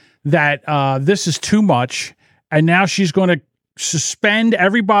decides that this is too much, and now she's going to suspend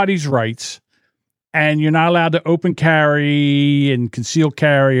everybody's rights, and you're not allowed to open carry and concealed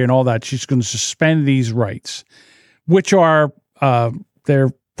carry and all that. She's going to suspend these rights, which are they're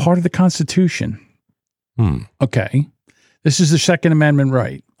part of the Constitution. Okay, this is the Second Amendment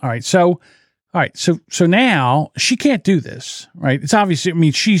right. All right, so now she can't do this, right? It's obviously, I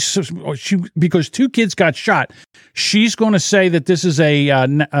mean, she because 2 kids got shot, she's going to say that this is a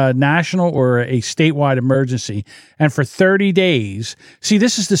national or a statewide emergency, and for 30 days. See,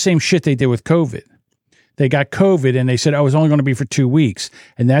 this is the same shit they did with COVID. They got COVID, and they said, "Oh, it's only going to be for 2 weeks,"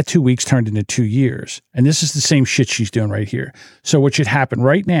 and that 2 weeks turned into 2 years. And this is the same shit she's doing right here. So what should happen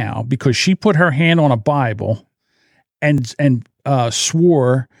right now, because she put her hand on a Bible and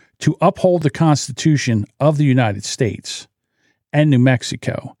swore to uphold the Constitution of the United States and New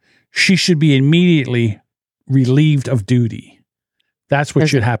Mexico, she should be immediately relieved of duty. That's what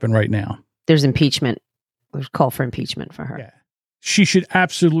should happen right now. There's impeachment. There's a call for impeachment for her. Yeah. She should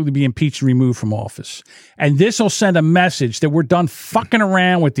absolutely be impeached and removed from office. And this will send a message that we're done fucking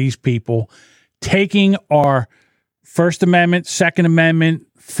around with these people, taking our First Amendment, Second Amendment,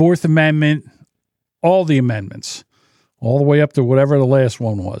 Fourth Amendment, all the amendments, all the way up to whatever the last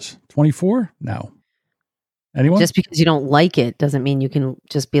one was. 24? No. Anyone? Just because you don't like it doesn't mean you can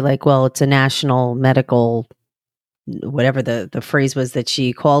just be like, well, it's a national medical, whatever the phrase was that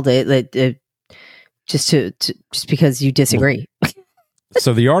she called it, just because you disagree.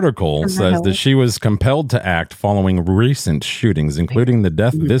 So the article says that she was compelled to act following recent shootings, including the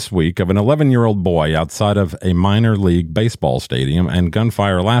death this week of an 11-year-old boy outside of a minor league baseball stadium and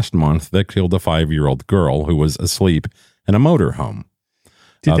gunfire last month that killed a 5-year-old girl who was asleep in a motorhome.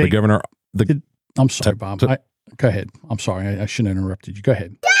 The governor... I'm sorry, Bob. Go ahead. I'm sorry. I shouldn't have interrupted you. Go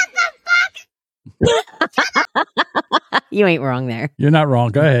ahead. You ain't wrong there. You're not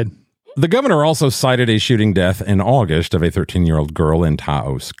wrong. Go ahead. The governor also cited a shooting death in August of a 13-year-old girl in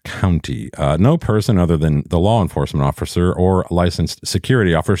Taos County. No person other than the law enforcement officer or licensed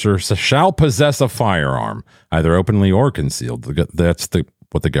security officer shall possess a firearm, either openly or concealed. That's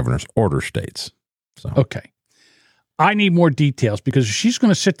what the governor's order states. So. Okay. I need more details because she's going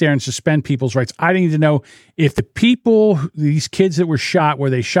to sit there and suspend people's rights. I need to know if these kids that were shot,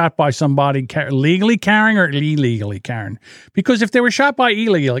 were they shot by somebody legally carrying or illegally carrying? Because if they were shot by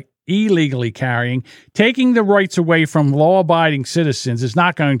illegally carrying, taking the rights away from law-abiding citizens is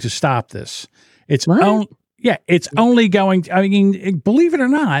not going to stop this. It's only going to, I mean, believe it or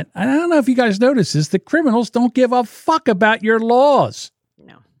not, I don't know if you guys notice this, the criminals don't give a fuck about your laws.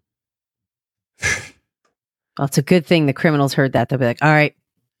 No. Well, it's a good thing the criminals heard that. They'll be like, all right,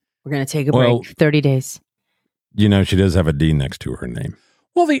 we're going to take a break. 30 days. You know, she does have a D next to her name.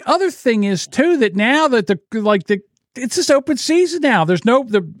 Well, the other thing is, too, that now that it's this open season now.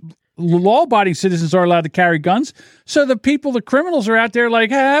 The law-abiding citizens are allowed to carry guns. So the criminals are out there like,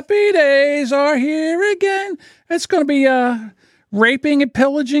 happy days are here again. It's going to be raping and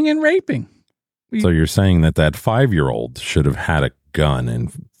pillaging and raping. So you're saying that 5-year-old should have had a gun and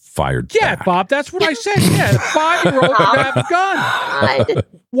fired back. Bob, that's what I said. Yeah, the 5-year-old could have a gun.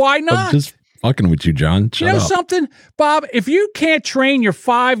 Why not? I'm just fucking with you, John. Shut you know up. Something, Bob? If you can't train your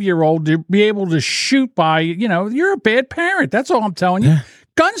 5-year-old to be able to shoot by, you're a bad parent. That's all I'm telling you. Yeah.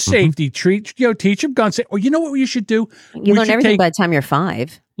 Gun safety, teach them gun safety. Or you know what you should do? You learn everything by the time you're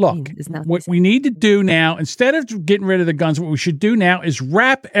 5. Look, what we need to do now, instead of getting rid of the guns, what we should do now is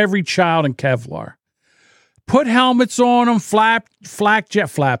wrap every child in Kevlar. Put helmets on them, flak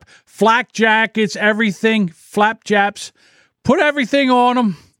jackets, everything, flapjaps. Put everything on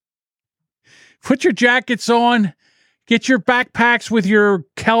them. Put your jackets on. Get your backpacks with your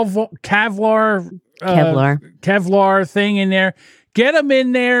Kevlar thing in there. Get them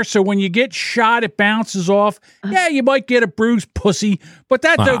in there so when you get shot, it bounces off. Yeah, you might get a bruised pussy, but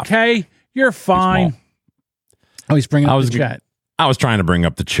that's okay. You're fine. Oh, he's bringing up the chat. I was trying to bring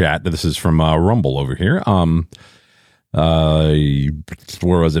up the chat. This is from Rumble over here. Where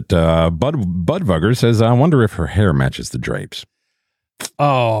was it? Budvugger says, I wonder if her hair matches the drapes.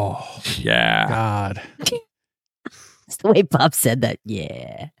 Oh, yeah. God. That's the way Bob said that.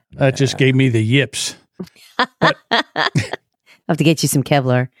 Yeah. That just gave me the yips. I'll have to get you some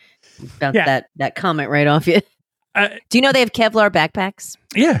Kevlar. Bounce that comment right off you. Do you know they have Kevlar backpacks?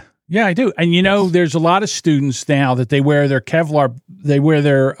 Yeah. Yeah, I do. And there's a lot of students now that they wear their Kevlar, they wear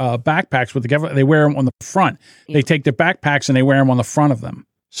their backpacks with the Kevlar, they wear them on the front. Yeah. They take their backpacks and they wear them on the front of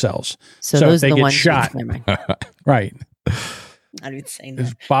themselves. So those if they are the get ones shot. Right. Not even saying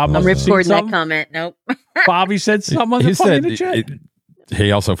that. Bob I'm recording that comment. Nope. Bobby said something. He said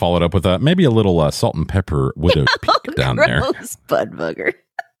he also followed up with maybe a little salt and pepper widow peak down there. Budbugger.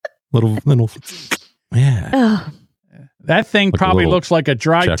 Little, yeah. Oh. That thing probably looks like a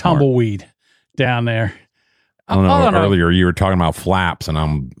dry tumbleweed down there. I don't know. Earlier you were talking about flaps,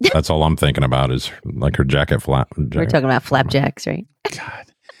 and that's all I'm thinking about is like her jacket flap. We're talking about flapjacks, right?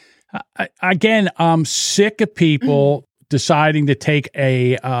 God. I'm sick of people deciding to take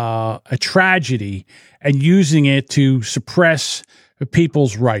a tragedy and using it to suppress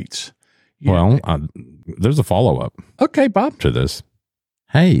people's rights. Well, there's a follow-up. Okay, Bob. To this.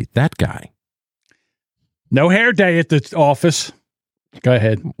 Hey, that guy. No hair day at the office. Go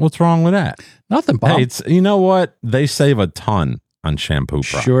ahead. What's wrong with that? Nothing, Bob. Hey, you know what? They save a ton on shampoo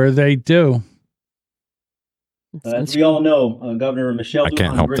products. Sure they do. As we all know, Governor Michelle I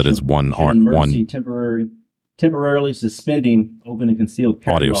can't help that it's one temporarily suspending open and concealed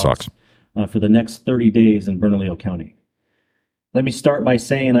carry audio laws, sucks for the next 30 days in Bernalillo County. Let me start by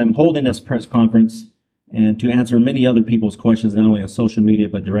saying I'm holding this press conference and to answer many other people's questions, not only on social media,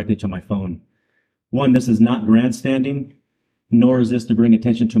 but directly to my phone. One, this is not grandstanding, nor is this to bring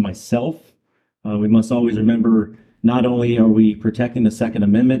attention to myself. We must always remember, not only are we protecting the Second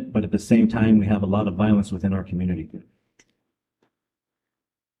Amendment, but at the same time, we have a lot of violence within our community.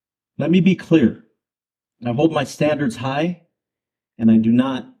 Let me be clear. I hold my standards high, and I do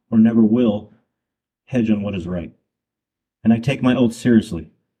not or never will hedge on what is right. And I take my oath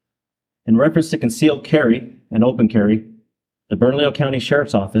seriously. In reference to concealed carry and open carry, the Bernalillo County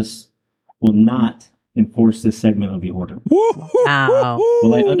Sheriff's Office will not enforce this segment of the order. Wow.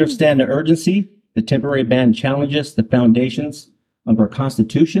 While I understand the urgency, the temporary ban challenges the foundations of our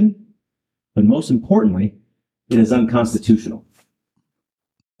Constitution, but most importantly, it is unconstitutional.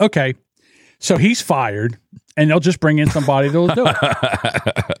 Okay. So he's fired, and they'll just bring in somebody that'll do it.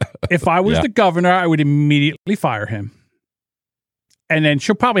 If I was the governor, I would immediately fire him. And then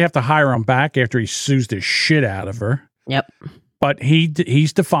she'll probably have to hire him back after he sues the shit out of her. Yep. But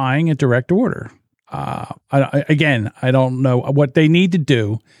he's defying a direct order. I don't know. What they need to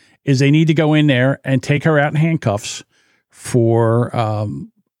do is they need to go in there and take her out in handcuffs for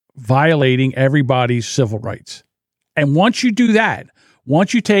violating everybody's civil rights. And once you do that,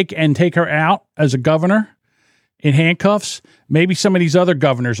 once you take her out as a governor in handcuffs, maybe some of these other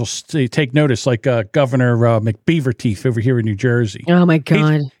governors will take notice, like Governor McBeaverteeth over here in New Jersey. Oh my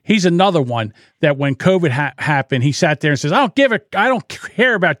God. He's another one that when COVID happened, he sat there and says, I don't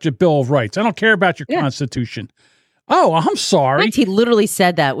care about your Bill of Rights. I don't care about your Constitution. Oh, I'm sorry. He literally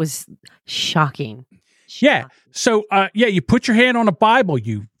said that. Was shocking. Yeah. So, you put your hand on a Bible,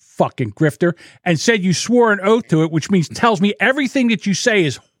 you fucking grifter, and said you swore an oath to it, which tells me everything that you say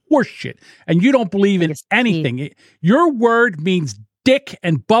is horseshit, and you don't believe in anything. Your word means dick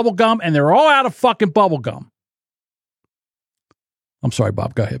and bubblegum, and they're all out of fucking bubblegum. I'm sorry,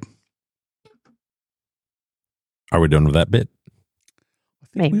 Bob. Go ahead. Are we done with that bit?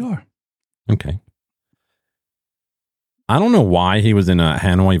 I think we are. Okay. I don't know why he was in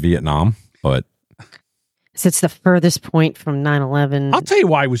Hanoi, Vietnam, but it's the furthest point from 9/11. I'll tell you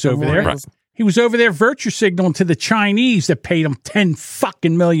why he was over there. Right. He was over there virtue signaling to the Chinese that paid him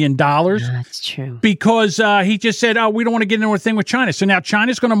 $10 million. That's true. Because he just said, "Oh, we don't want to get into a thing with China." So now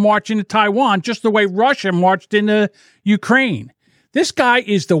China's going to march into Taiwan just the way Russia marched into Ukraine. This guy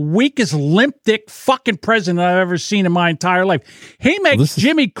is the weakest, limp dick fucking president I've ever seen in my entire life. He makes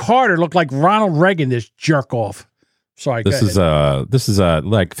Jimmy Carter look like Ronald Reagan. This jerk off. Sorry. This is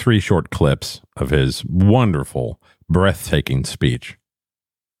like 3 short clips of his wonderful, breathtaking speech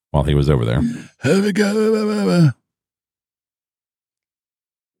while he was over there. This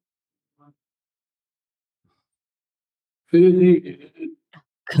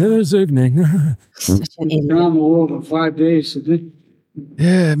evening. Around the world in 5 days.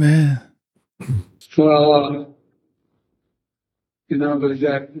 Yeah, man. Well, but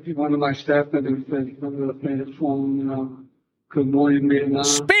that one of my staff members made a phone, good morning, Vietnam.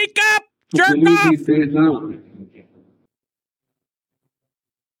 Speak up, jerk off! Vietnam.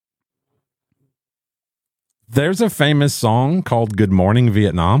 There's a famous song called Good Morning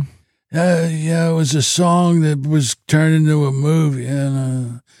Vietnam. Yeah, it was a song that was turned into a movie,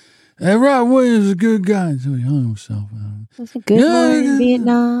 and Rob Williams was a good guy, so he hung himself. Good morning,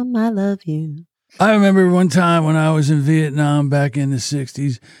 Vietnam. I love you. I remember one time when I was in Vietnam back in the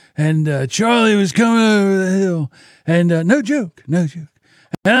 60s, and Charlie was coming over the hill, and no joke. And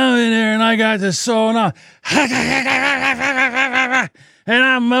I'm in there, and I got the saw, and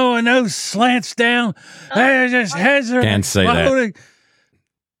I'm mowing those slants down. And just heads are Can't say that.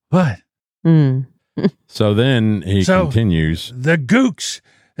 What? So then he continues. The gooks.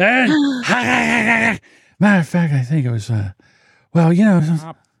 Matter of fact, I think it was,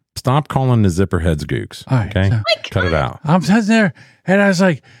 Stop calling the zipperheads gooks. All right, okay? Cut it out. I'm sitting there, and I was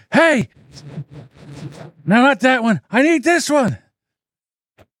like, hey, no, not that one. I need this one.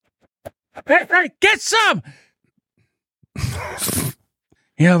 Hey, get some.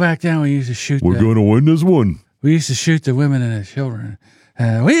 Back then we used to shoot. We're going to win this one. We used to shoot the women and the children.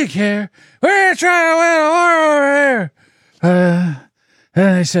 We didn't care. We're trying to win a war over here.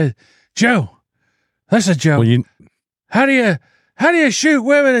 And they said, Joe, listen, Joe. Well, how do you shoot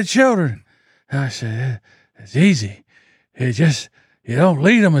women and children? And I said, it's easy. You don't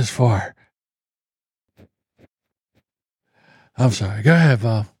lead them as far. I'm sorry. Go ahead,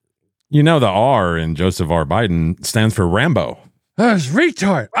 Bob. The R in Joseph R. Biden stands for Rambo. That's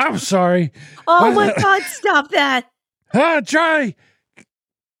retard. I'm sorry. Oh, my God. Stop that. Charlie.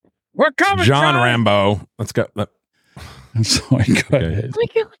 We're coming, John Charlie. Rambo. Let's go. I'm sorry. Go ahead.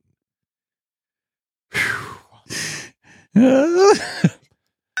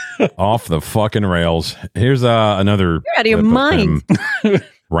 Off the fucking rails. Here's another. You're out of your mind.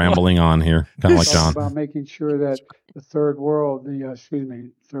 Rambling on here, kind of like John. About making sure that the third world,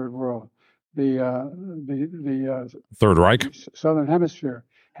 the Third Reich, Southern Hemisphere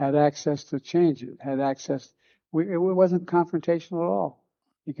had access to change it. Had access. It wasn't confrontational at all.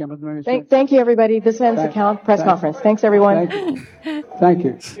 You came up with Thank you, everybody. This ends the press conference. Thanks, everyone. Thank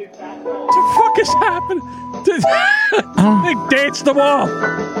you. What the fuck is happening? They danced them off.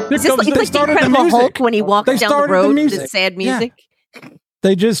 Is this like the Incredible Hulk when he walks down the road with the sad music? Yeah.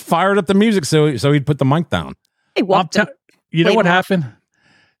 They just fired up the music so he'd put the mic down. Hey, you know what happened?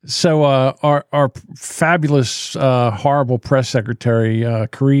 So our fabulous, horrible press secretary,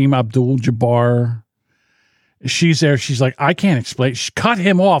 Kareem Abdul-Jabbar, she's there. She's like, I can't explain. Cut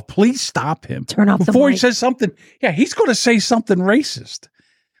him off. Please stop him. Turn off before he says something. Yeah, he's going to say something racist.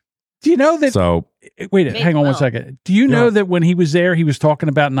 Do you know that? So wait, hang on one second. Do you know that when he was there, he was talking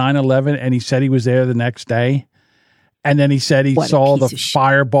about 9/11, and he said he was there the next day, and then he said he saw the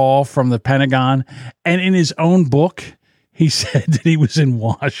fireball from the Pentagon, and in his own book, he said that he was in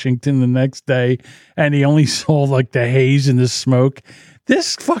Washington the next day, and he only saw like the haze and the smoke.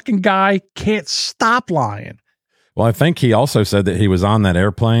 This fucking guy can't stop lying. Well, I think he also said that he was on that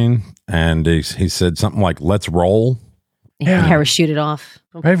airplane, and he said something like, let's roll. Yeah. Parachuted off.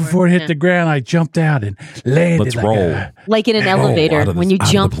 Right before it hit the ground, I jumped out and landed. Let's roll. Like in an elevator when you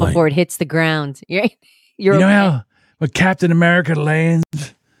jump before it hits the ground. You know how when Captain America lands,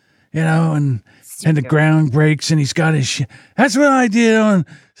 and the ground breaks and he's got his shit. That's what I did on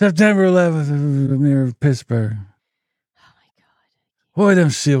September 11th near Pittsburgh. Oh, my God. Boy, them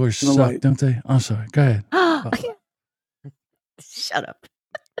Steelers suck, don't they? I'm sorry. Go ahead. Shut up.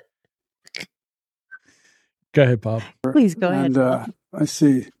 Go ahead, Bob. Please go ahead. And I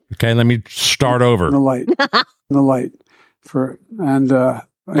see. Okay, let me start over. The light.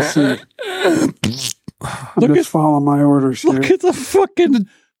 I see. I'm just following my orders here. Look at the fucking.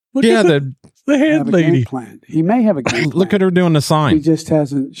 The hand lady. He may have a game plan. Look at her doing the sign. He just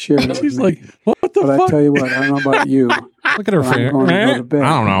hasn't shared it. She's with me. Like, what the fuck? But I tell you what, I don't know about you. Look at her face. I don't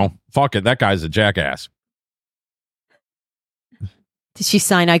know. Fuck it. That guy's a jackass. Did she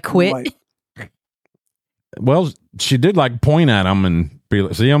sign I quit? Well, she did like point at him and be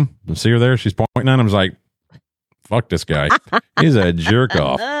like, see him? See her there? She's pointing at him. I was like, fuck this guy. He's a jerk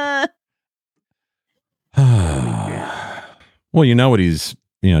off. Well, you know what he's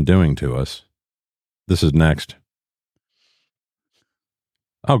doing to us. This is next.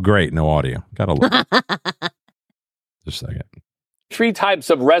 Oh, great. No audio. Gotta look. Just a second. 3 types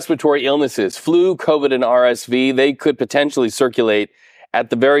of respiratory illnesses, flu, COVID, and RSV, they could potentially circulate at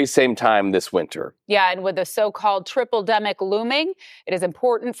the very same time this winter. Yeah, and with the so-called triple-demic looming, it is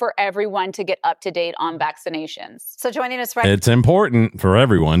important for everyone to get up to date on vaccinations. So joining us right now. It's important for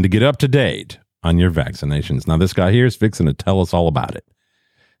everyone to get up to date on your vaccinations. Now, this guy here is fixing to tell us all about it.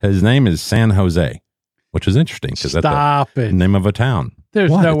 His name is San Jose, which is interesting because that's the name of a town.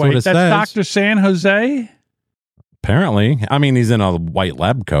 There's no way. That's Dr. San Jose? Apparently. I mean, he's in a white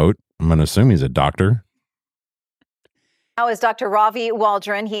lab coat. I'm going to assume he's a doctor. Now is Dr. Ravi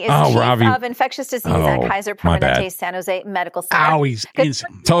Waldron. He is Chief of Infectious Disease at Kaiser Permanente San Jose Medical Center. He's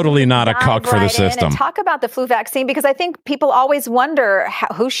totally not a cuck for the system. And talk about the flu vaccine, because I think people always wonder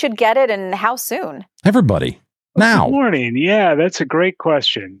who should get it and how soon. Everybody. Now. Good morning. Yeah, that's a great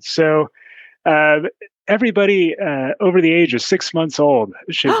question. So everybody over the age of 6 months old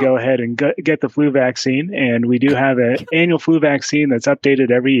should go ahead and get the flu vaccine. And we do have an annual flu vaccine that's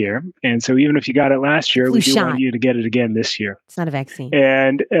updated every year. And so even if you got it last year, we do want you to get it again this year. It's not a vaccine.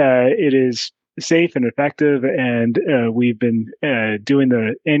 And it is safe and effective. And we've been doing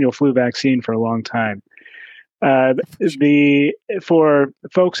the annual flu vaccine for a long time. For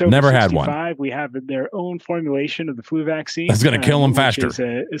folks over Never 65, had one. we have their own formulation of the flu vaccine. That's going to kill them faster. Which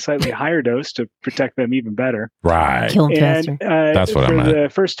is a slightly higher dose to protect them even better. Right. Kill them faster. That's what I meant. For the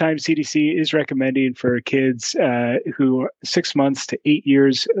first time, CDC is recommending for kids who are 6 months to 8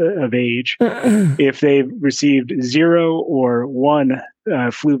 years of age, if they've received 0 or 1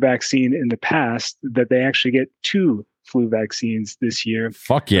 flu vaccine in the past, that they actually get 2 flu vaccines this year.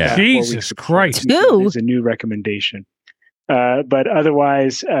 Fuck yeah. Jesus Christ. It's a new recommendation. But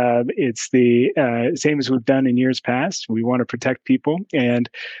otherwise, it's the same as we've done in years past. We want to protect people. And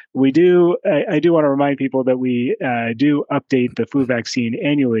we do, I do want to remind people that we do update the flu vaccine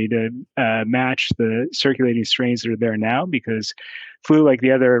annually to match the circulating strains that are there now, because flu, like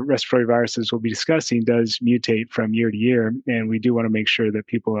the other respiratory viruses we'll be discussing, does mutate from year to year. And we do want to make sure that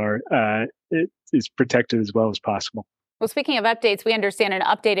people are is protected as well as possible. Well, speaking of updates, we understand an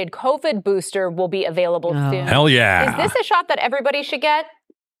updated COVID booster will be available soon. Hell yeah. Is this a shot that everybody should get?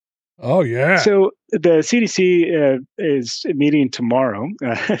 Oh, yeah. So the CDC is meeting tomorrow,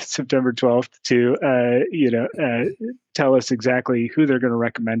 September 12th, to tell us exactly who they're going to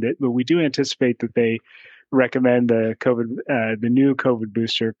recommend it. But we do anticipate that they recommend the new COVID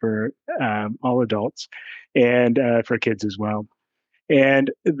booster for all adults and for kids as well. And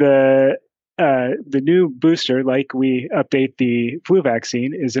the new booster, like we update the flu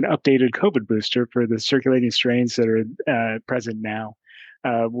vaccine, is an updated COVID booster for the circulating strains that are present now,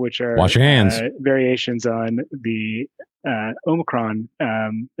 which are wash your hands. Variations on the Omicron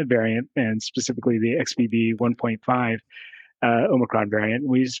variant, and specifically the XBB 1.5 Omicron variant.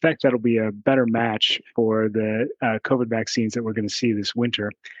 We expect that'll be a better match for the COVID vaccines that we're going to see this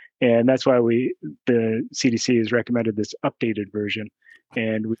winter. And that's why the CDC has recommended this updated version.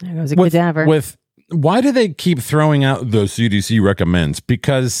 And why do they keep throwing out those CDC recommends?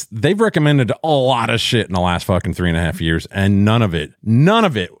 Because they've recommended a lot of shit in the last fucking 3.5 years, and none of it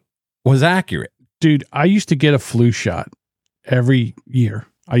was accurate. Dude, I used to get a flu shot every year.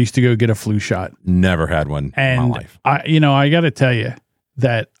 I used to go get a flu shot. Never had one in my life. I got to tell you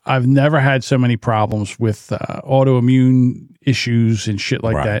that I've never had so many problems with autoimmune issues and shit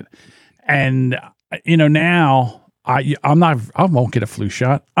like that. And now I won't get a flu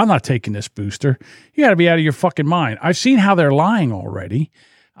shot. I'm not taking this booster. You got to be out of your fucking mind. I've seen how they're lying already.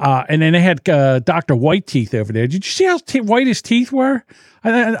 And then they had Dr. White Teeth over there. Did you see how white his teeth were?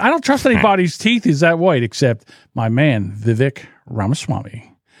 I don't trust anybody's teeth is that white except my man, Vivek Ramaswamy.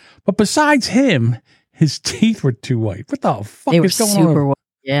 But besides him, his teeth were too white. What the fuck is going on? Super white.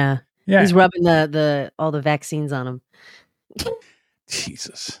 Yeah. He's rubbing all the vaccines on him.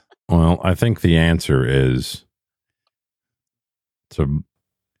 Jesus. Well, I think the answer is to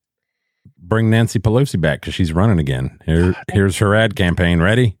bring Nancy Pelosi back because she's running again. Here's her ad campaign.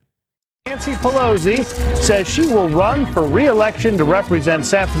 Ready? Nancy Pelosi says she will run for re-election to represent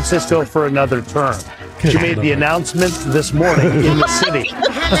San Francisco for another term. She made the announcement this morning in the city.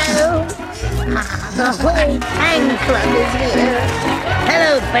 Hello. The whole fan club is here.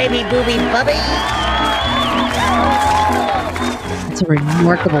 Hello, baby booby bubby. It's a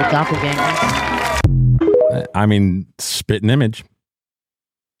remarkable doppelganger. I mean, spitting image.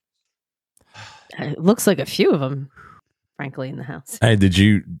 It looks like a few of them, frankly, in the house. Hey, did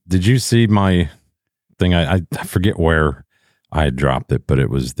you see my thing? I forget where I had dropped it, but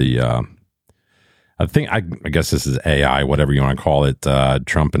it was the I guess this is AI, whatever you want to call it.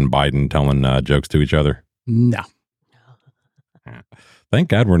 Trump and Biden telling jokes to each other. No. Thank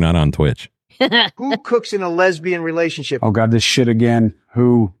God we're not on Twitch. Who cooks in a lesbian relationship? Oh, God, this shit again.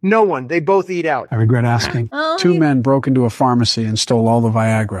 Who? No one. They both eat out. I regret asking. Two men broke into a pharmacy and stole all the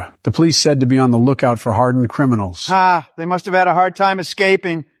Viagra. The police said to be on the lookout for hardened criminals. They must have had a hard time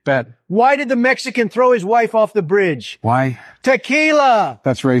escaping. Bet. Why did the Mexican throw his wife off the bridge? Why? Tequila!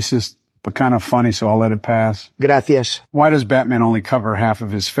 That's racist, but kind of funny, so I'll let it pass. Gracias. Why does Batman only cover half of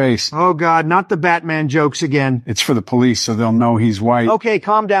his face? Oh, God, not the Batman jokes again. It's for the police, so they'll know he's white. Okay,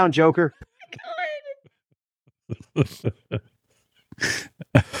 calm down, Joker.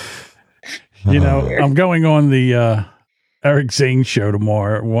 I'm going on the Eric Zane show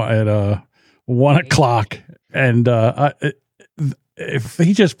tomorrow at 1 o'clock, and if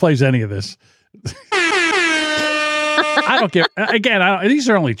he just plays any of this, I don't give. Again, these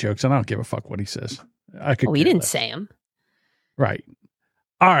are only jokes, and I don't give a fuck what he says. We didn't say him. Right.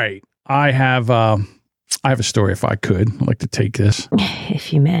 All right. I have a story. If I could, I'd like to take this.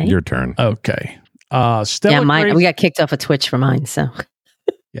 If you may. Your turn. Okay. Stella Grace, we got kicked off of Twitch for mine, so.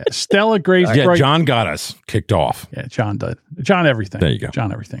 Yeah, Stella Grace. Yeah, John got us kicked off. Yeah, John did. John everything. There you go.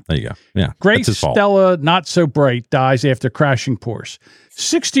 John everything. There you go. Yeah. Grace Stella, not so bright, dies after crashing Porsche.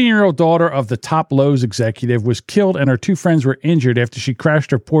 16-year-old daughter of the top Lowe's executive was killed, and her two friends were injured after she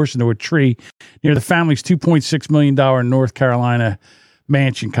crashed her Porsche into a tree near the family's $2.6 million North Carolina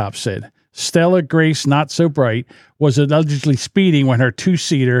mansion, cops said. Stella Grace, not so bright, was allegedly speeding when her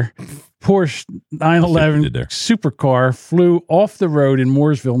two-seater Porsche 911 supercar flew off the road in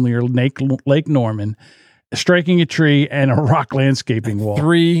Mooresville near Lake Norman, striking a tree and a rock landscaping wall.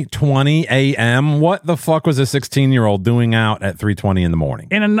 3:20 a.m. What the fuck was a 16-year-old doing out at 3:20 in the morning?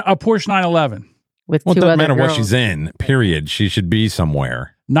 In a Porsche 911. With well, it two doesn't other matter girls. what she's in, period. She should be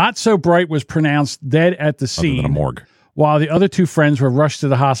somewhere. Not so bright was pronounced dead at the scene. Other than a morgue. While the other two friends were rushed to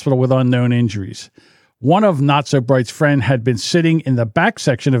the hospital with unknown injuries. One of Not So Bright's friend had been sitting in the back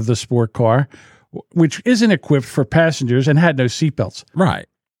section of the sport car, which isn't equipped for passengers and had no seatbelts. Right.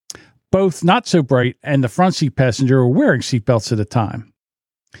 Both Not So Bright and the front seat passenger were wearing seatbelts at the time.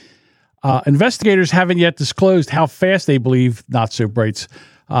 Investigators haven't yet disclosed how fast they believe Not So Bright's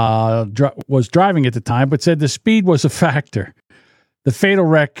was driving at the time, but said the speed was a factor. The fatal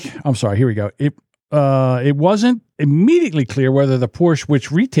wreck, here we go. It wasn't immediately clear whether the Porsche,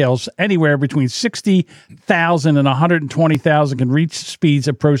 which retails anywhere between $60,000 and $120,000, can reach speeds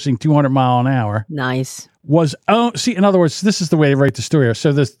approaching 200 miles an hour. Nice. In other words, this is the way they write the story.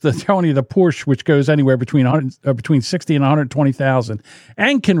 So the Porsche, which goes anywhere between 60 and 120,000,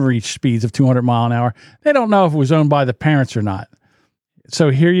 and can reach speeds of 200 miles an hour. They don't know if it was owned by the parents or not.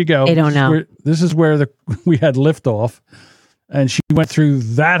 So here you go. They don't know. This is where we had liftoff. And she went through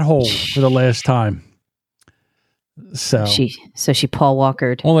that hole for the last time. So she Paul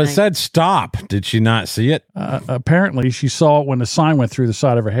Walkered. Well, it said stop. Did she not see it? Apparently, she saw it when the sign went through the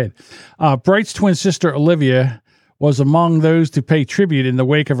side of her head. Bright's twin sister, Olivia, was among those to pay tribute in the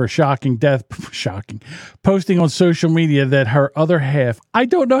wake of her shocking death. Posting on social media that her other half, I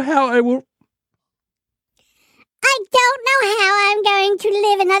don't know how I'm going to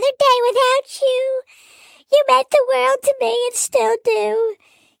live another day without you. You meant the world to me and still do. You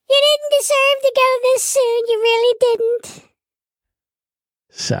didn't deserve to go this soon. You really didn't.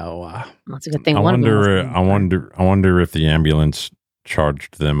 So that's a good thing. I wonder if the ambulance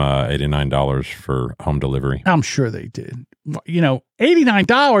charged them $89 for home delivery. I'm sure they did.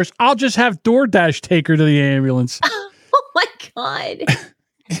 $89. I'll just have DoorDash take her to the ambulance. Oh my God.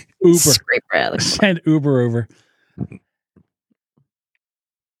 Uber. Send Uber over.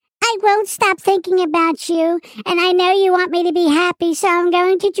 I won't stop thinking about you, and I know you want me to be happy, so I'm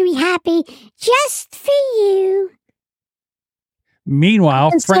going to be happy just for you.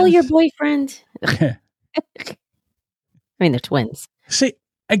 Meanwhile, and still your boyfriend. I mean, they're twins. See,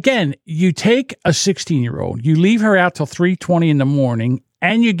 again, you take a 16-year-old, you leave her out till 3:20 in the morning,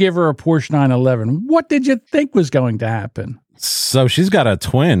 and you give her a Porsche 911. What did you think was going to happen? So she's got a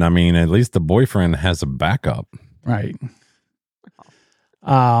twin. I mean, at least the boyfriend has a backup. Right.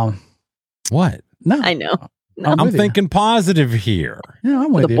 What? No, I know. No, I'm thinking positive here. Yeah,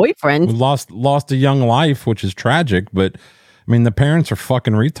 I'm with the you. boyfriend we lost a young life, which is tragic. But I mean, the parents are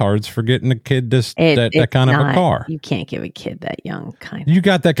fucking retards for getting a kid that kind of a car. You can't give a kid that young kind. You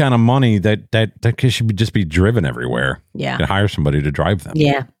got that kind of money that kid should just be driven everywhere. Yeah, you could hire somebody to drive them.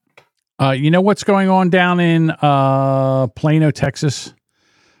 Yeah. You know what's going on down in Plano, Texas?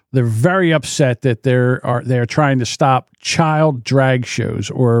 They're very upset that they're trying to stop child drag shows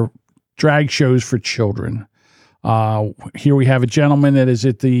or drag shows for children. Here we have a gentleman that is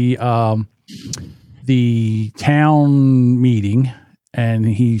at the town meeting, and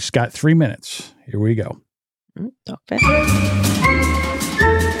he's got 3 minutes. Here we go. Talk fast.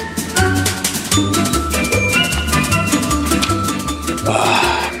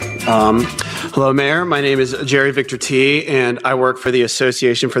 Hello, Mayor. My name is Jerry Victor T., and I work for the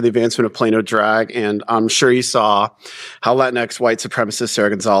Association for the Advancement of Plano Drag. And I'm sure you saw how Latinx white supremacist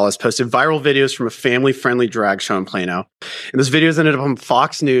Sarah Gonzalez posted viral videos from a family-friendly drag show in Plano. And those videos ended up on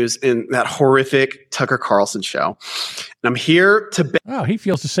Fox News in that horrific Tucker Carlson show. And I'm here to Oh, he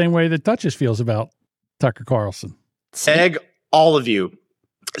feels the same way that Duchess feels about Tucker Carlson. beg all of you,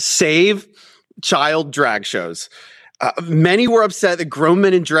 save child drag shows. Many were upset that grown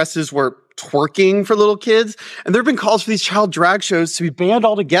men in dresses were twerking for little kids. And there have been calls for these child drag shows to be banned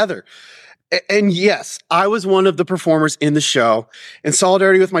altogether. And yes, I was one of the performers in the show. In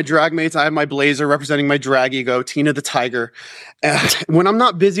solidarity with my drag mates, I have my blazer representing my drag ego, Tina the Tiger. When I'm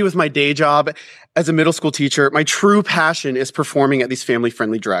not busy with my day job as a middle school teacher, my true passion is performing at these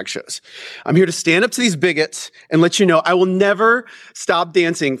family-friendly drag shows. I'm here to stand up to these bigots and let you know I will never stop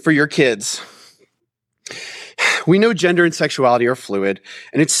dancing for your kids. We know gender and sexuality are fluid,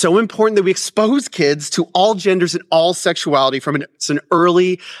 and it's so important that we expose kids to all genders and all sexuality from an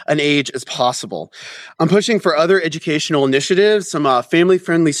early an age as possible. I'm pushing for other educational initiatives. Some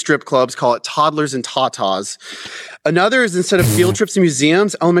family-friendly strip clubs call it Toddlers and Tatas. Another is instead of field trips to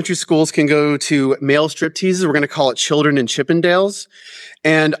museums, elementary schools can go to male strip teases. We're going to call it Children in Chippendales.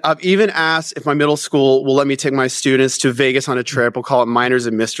 And I've even asked if my middle school will let me take my students to Vegas on a trip. We'll call it Minors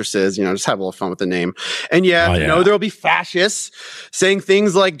and Mistresses, just have a little fun with the name. And yeah, there'll be fascists saying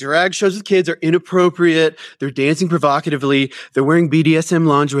things like drag shows with kids are inappropriate. They're dancing provocatively. They're wearing BDSM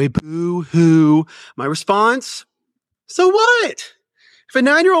lingerie. Boo hoo. My response? So what? If a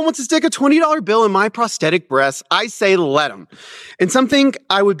 9-year-old wants to stick a $20 bill in my prosthetic breasts, I say let him. And some think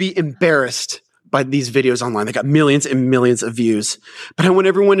I would be embarrassed by these videos online. They got millions and millions of views. But I want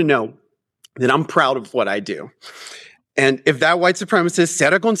everyone to know that I'm proud of what I do. And if that white supremacist,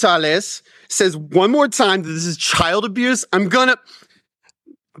 Sarah Gonzalez, says one more time that this is child abuse, I'm gonna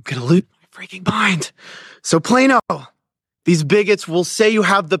lose my freaking mind. So Plano, these bigots will say you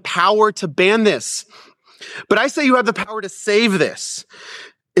have the power to ban this. But I say you have the power to save this.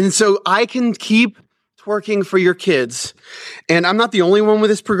 And so I can keep twerking for your kids. And I'm not the only one with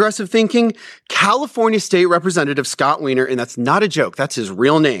this progressive thinking. California State Representative Scott Wiener, and that's not a joke, that's his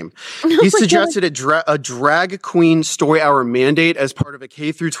real name. He suggested a drag queen story hour mandate as part of a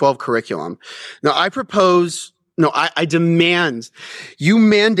K-12 curriculum. Now, I demand you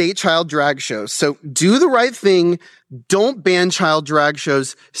mandate child drag shows. So do the right thing. Don't ban child drag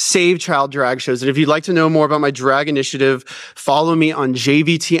shows. Save child drag shows. And if you'd like to know more about my drag initiative, follow me on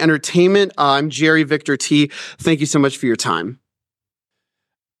JVT Entertainment. I'm Jerry Victor T. Thank you so much for your time.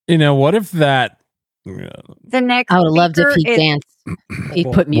 What if that... The next I would love to Pete dance. He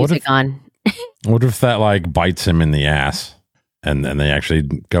put music on. What if that bites him in the ass? And then they actually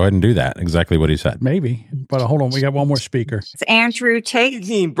go ahead and do that. Exactly what he said. Maybe. But hold on. We got one more speaker. It's Andrew Tate.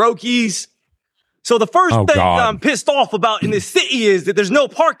 Brokies. So the first thing I'm pissed off about in this city is that there's no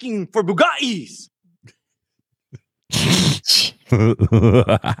parking for Bugattis.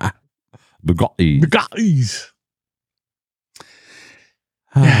 Bugattis.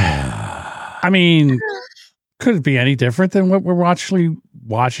 I mean, could it be any different than what we're actually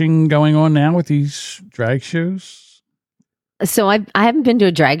watching going on now with these drag shows? So I haven't been to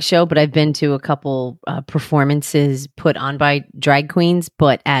a drag show, but I've been to a couple performances put on by drag queens,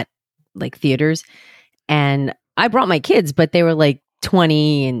 but at theaters. And I brought my kids, but they were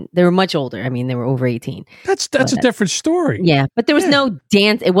 20 and they were much older. I mean, they were over 18. That's a different story. Yeah, but there was no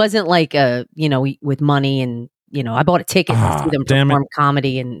dance. It wasn't with money and I bought a ticket to see them perform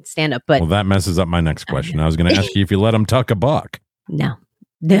comedy and stand up. But that messes up my next question. I was going to ask you if you let them tuck a buck. No.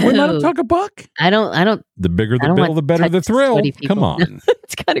 You wouldn't let them tuck a buck? I don't. The bigger the bill, the better the thrill. Come on.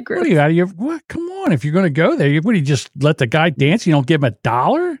 It's kind of gross. What are you out of your? What? Come on. If you're going to go there, what do you just let the guy dance? You don't give him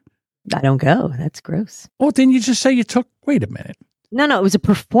 $1? I don't go. That's gross. Well, then you just say you took. Wait a minute. No, it was a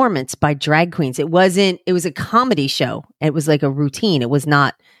performance by drag queens. It wasn't. It was a comedy show. It was like a routine. It was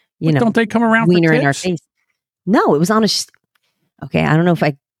not. Don't they come around wiener for in our face? No, it was on a. Okay, I don't know if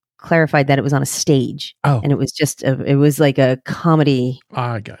I clarified that it was on a stage. And it was just it was like a comedy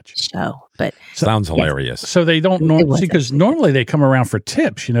I got you. show. But sounds hilarious. So they don't normally because normally they come around for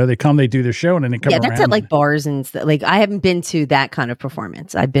tips. They come, they do their show, and then they come around. Yeah, that's at bars and stuff. I haven't been to that kind of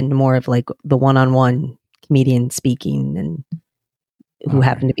performance. I've been to more of the one-on-one comedian speaking and who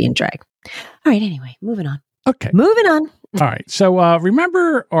happened to be in drag. All right, anyway, moving on. Okay. Moving on. All right. So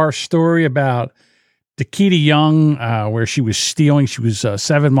remember our story about Dakita Young, where she was stealing. She was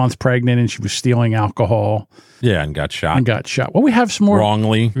 7 months pregnant and she was stealing alcohol. Yeah, and got shot. Well, we have some more.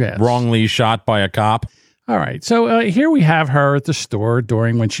 Wrongly shot by a cop. All right. So here we have her at the store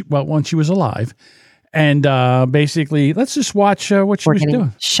when she was alive. And basically, let's just watch what she was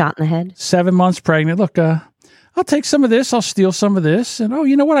doing. Shot in the head. 7 months pregnant. Look, I'll take some of this. I'll steal some of this. And,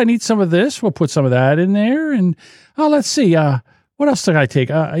 you know what? I need some of this. We'll put some of that in there. And, let's see. What else did I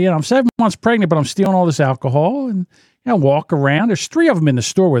take? I'm 7 months pregnant, but I'm stealing all this alcohol and walk around. There's 3 of them in the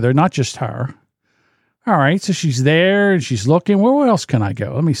store with her, not just her. All right. So she's there and she's looking. Well, where else can I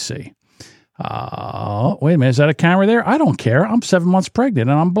go? Let me see. Wait a minute. Is that a camera there? I don't care. I'm 7 months pregnant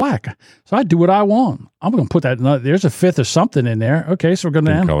and I'm black. So I do what I want. I'm going to put that. There's a fifth or something in there. Okay. So we're going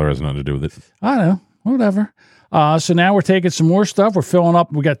to. Color has nothing to do with it. I know. Whatever. So now we're taking some more stuff. We're filling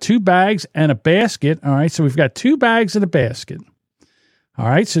up. We got 2 bags and a basket. All right. So we've got 2 bags and a basket. All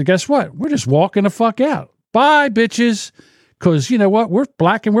right. So guess what? We're just walking the fuck out. Bye, bitches. Because you know what? We're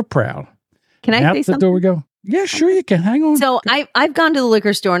black and we're proud. Can I say something? Out the door we go. Yeah, sure you can. Hang on. So I've gone to the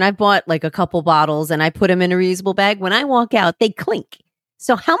liquor store and I've bought like a couple bottles and I put them in a reusable bag. When I walk out, they clink.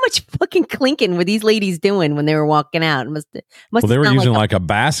 So how much fucking clinking were these ladies doing when they were walking out? Well, they were using like a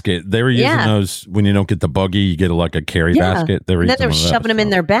basket. They were using those when you don't get the buggy, you get like a carry basket. They were then they're shoving them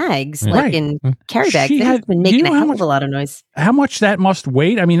in their bags, like in carry bags. They have been making a hell of a lot of noise. How much that must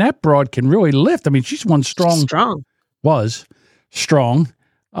weight? I mean, that broad can really lift. I mean, she's one strong. Was strong.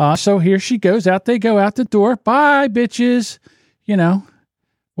 So here she goes out. They go out the door. Bye, bitches. You know,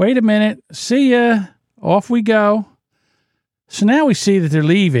 wait a minute. See ya. Off we go. So now we see that they're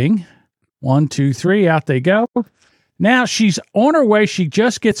leaving. 1, 2, 3. Out they go. Now she's on her way. She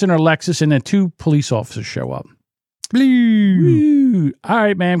just gets in her Lexus and then 2 police officers show up. Blue. All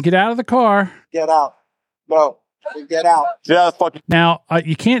right, ma'am. Get out of the car. Get out. No. Get out. Yeah, fucking. Now,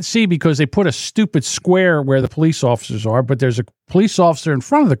 you can't see because they put a stupid square where the police officers are, but there's a police officer in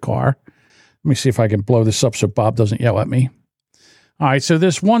front of the car. Let me see if I can blow this up so Bob doesn't yell at me. All right, so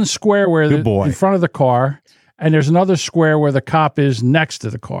there's one square where in front of the car, and there's another square where the cop is next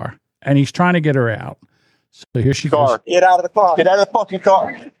to the car, and he's trying to get her out. So here she goes. Get out of the car. Get out of the fucking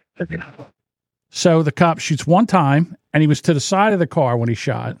car. So the cop shoots one time, and he was to the side of the car when he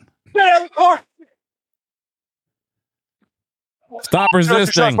shot. Get out of the car. Stop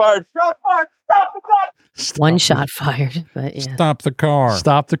resisting. Shot fired. Stop the car. One shot fired. But yeah. Stop the car.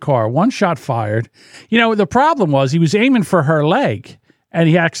 Stop the car. One shot fired. You know, the problem was he was aiming for her leg, and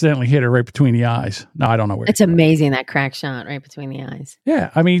he accidentally hit her right between the eyes. No, I don't know where. It's amazing, that crack shot right between the eyes.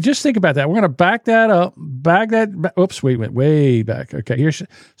 Yeah. I mean, just think about that. We're going to back that up. Oops, we went way back. Okay. Here's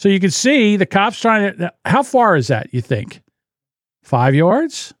so you can see the cops trying to. How far is that, you think? 5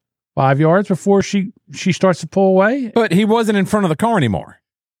 yards? 5 yards before she starts to pull away? But he wasn't in front of the car anymore.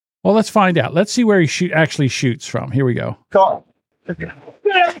 Well, let's find out. Let's see where he actually shoots from. Here we go. Car.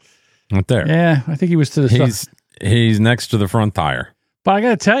 Right there. Yeah, I think he was to the side. He's next to the front tire. But I got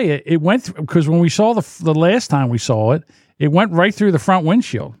to tell you, it went because when we saw the last time we saw it, it went right through the front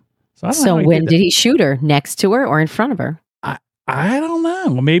windshield. So when did he shoot her? Next to her or in front of her? I don't know.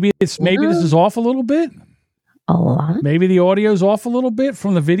 Well, maybe this is off a little bit. A lot. Maybe the audio's off a little bit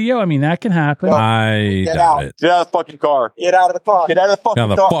from the video. I mean, that can happen. Get out. Get out of the fucking car. Get out of the car. Get out of the fucking car.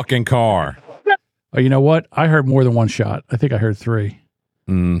 Out of the fucking car. Oh, you know what? I heard more than one shot. I think I heard 3.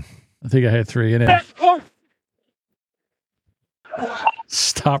 I think I had 3 in it.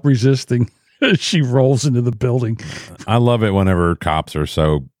 Stop resisting. She rolls into the building. I love it whenever cops are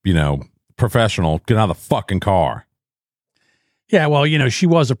so, professional. Get out of the fucking car. Yeah, well, she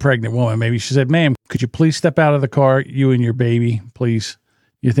was a pregnant woman. Maybe she said, ma'am, could you please step out of the car, you and your baby, please?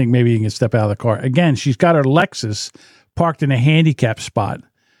 You think maybe you can step out of the car? Again, she's got her Lexus parked in a handicap spot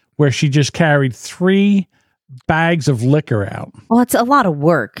where she just carried 3 bags of liquor out. Well, it's a lot of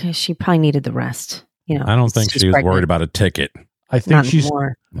work. She probably needed the rest. I don't think she was worried about a ticket. I think she's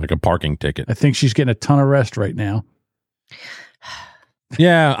like a parking ticket. I think she's getting a ton of rest right now.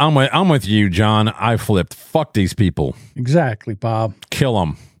 Yeah, I'm with you, John. I flipped. Fuck these people. Exactly, Bob. Kill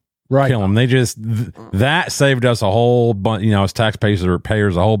them. Right. Kill them. They just that saved us a whole bunch. As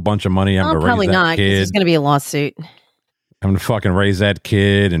taxpayers a whole bunch of money. Having to probably raise that not. Kid. There's going to be a lawsuit. Having to fucking raise that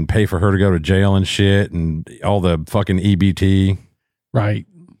kid and pay for her to go to jail and shit and all the fucking EBT. Right.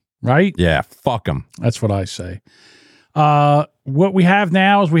 Yeah. Fuck them. That's what I say. What we have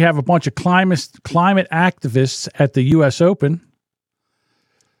now is we have a bunch of climate activists at the U.S. Open.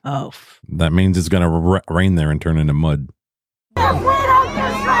 Oh, that means it's going to rain there and turn into mud. If we don't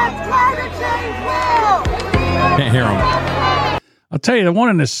disrupt climate change, Can't hear them. I'll tell you, the one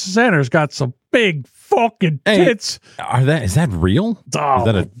in the center's got some big fucking tits. Is that real? Oh, is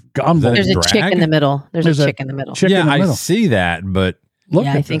that a there's a chick in the middle. There's a chick in the middle. I see that, but look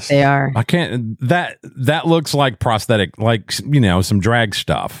at I think they are. I can't. That looks like prosthetic, like some drag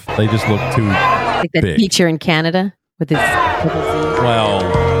stuff. They just look too like that big. Teacher in Canada with his. Well,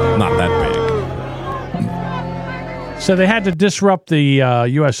 not that big. So they had to disrupt the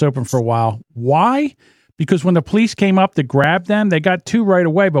U.S. Open for a while. Why? Because when the police came up to grab them, they got 2 right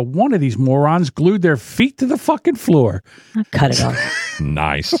away, but one of these morons glued their feet to the fucking floor. I'll cut it off.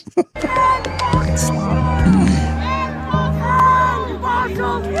 Nice.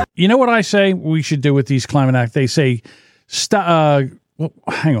 You know what I say we should do with these climate acts? They say, well,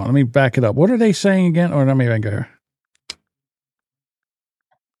 hang on, let me back it up. What are they saying again? Or let me go here.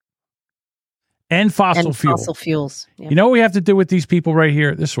 And fossil fuels. Yep. You know what we have to do with these people right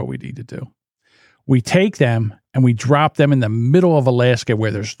here? This is what we need to do. We take them and we drop them in the middle of Alaska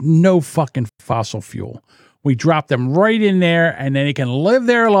where there's no fucking fossil fuel. We drop them right in there, and then they can live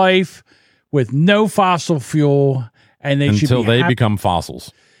their life with no fossil fuel, and they until they become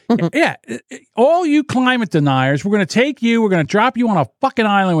fossils. Yeah, all you climate deniers, we're going to take you, we're going to drop you on a fucking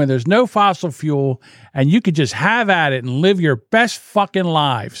island where there's no fossil fuel, and you could just have at it and live your best fucking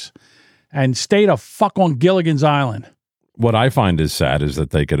lives and stay the fuck on Gilligan's Island. What I find is sad is that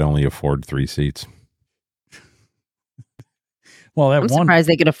they could only afford 3 seats. Well, I'm surprised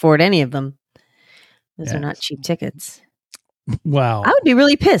they could afford any of them. Those are not cheap tickets. Wow. I would be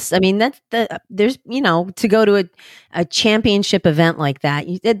really pissed. I mean, there's, to go to a championship event like that,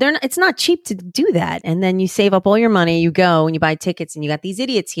 it's not cheap to do that. And then you save up all your money, you go and you buy tickets, and you got these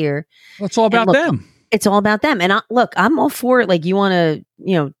idiots here. Well, it's all about them. It's all about them. And I'm all for it. Like, you want to,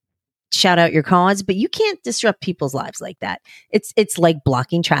 shout out your cause, but you can't disrupt people's lives like that. It's like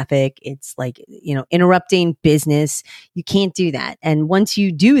blocking traffic. It's like, interrupting business. You can't do that. And once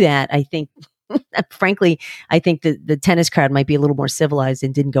you do that, I think, frankly, I think the tennis crowd might be a little more civilized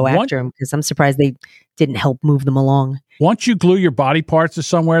and didn't go after him, because I'm surprised they didn't help move them along. Once you glue your body parts to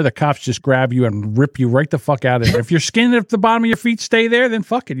somewhere, the cops just grab you and rip you right the fuck out of there. If your skin at the bottom of your feet stay there, then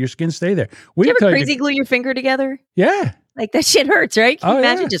fuck it, your skin stay there. Do you ever crazy glue your finger together? Yeah. Like, that shit hurts, right? Can you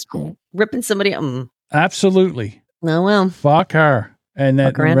imagine just ripping somebody up? Absolutely. No, well. Fuck her. And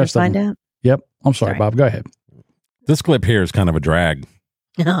then fuck around and find out. Yep. I'm sorry, Bob. Go ahead. This clip here is kind of a drag.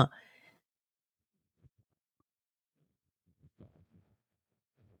 Oh, no.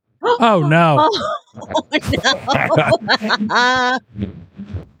 Oh, no.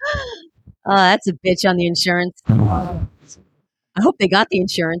 Oh, that's a bitch on the insurance. I hope they got the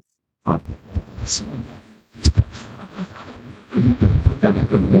insurance. I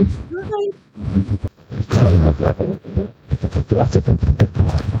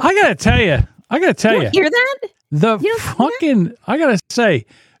gotta tell you. Hear that? I gotta say,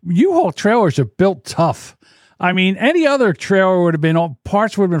 U-Haul trailers are built tough. I mean, any other trailer would have been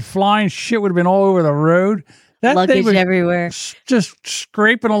parts would have been flying, shit would have been all over the road. That luggage thing was everywhere, just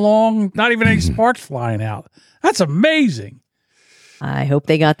scraping along, not even any sparks flying out. That's amazing. I hope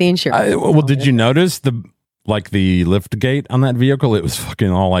they got the insurance. Well, did you notice the lift gate on that vehicle? It was fucking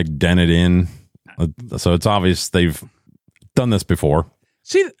all like dented in. So it's obvious they've done this before.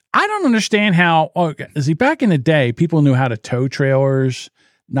 See, I don't understand how. Back in the day, people knew how to tow trailers.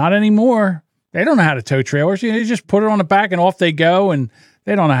 Not anymore. They don't know how to tow trailers. They just put it on the back and off they go, and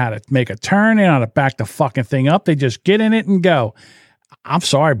they don't know how to make a turn. They don't know how to back the fucking thing up. They just get in it and go. I'm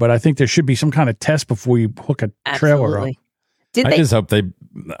sorry, but I think there should be some kind of test before you hook a trailer up. I just hope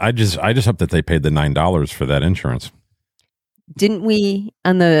that they paid the $9 for that insurance. Didn't we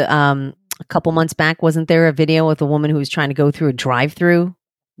on the a couple months back? Wasn't there a video with a woman who was trying to go through a drive-through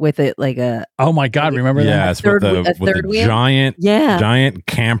with it like a? Oh my God! Remember that? Yes, with the giant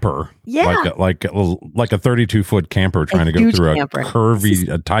camper. Yeah, like a 32-foot camper trying to go through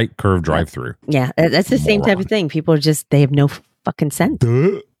a tight curved drive-through. Yeah, that's the same type of thing. People are they have no fucking sense.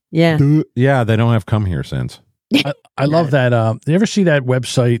 Yeah, they don't have come here sense. I love that. You ever see that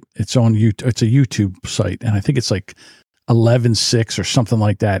website? It's on YouTube. It's a YouTube site, and I think it's like 11.6 or something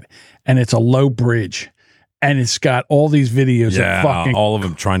like that. And it's a low bridge, and it's got all these videos of fucking all of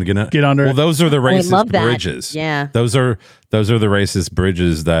them trying to get under. Well, those are the racist bridges. Yeah, those are the racist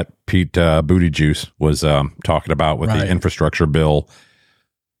bridges that Pete Booty Juice was talking about with the infrastructure bill.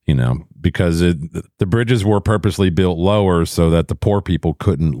 Because the bridges were purposely built lower so that the poor people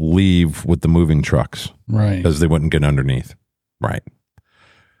couldn't leave with the moving trucks. Right. Because they wouldn't get underneath. Right.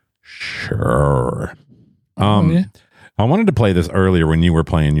 Sure. I wanted to play this earlier when you were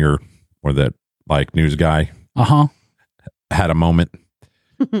playing that news guy. Had a moment.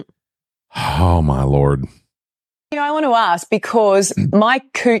 Oh, my Lord. I want to ask because my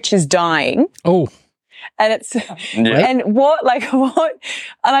cooch is dying. Oh. And it's, and what, and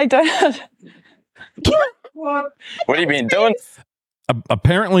I don't, what have you been doing?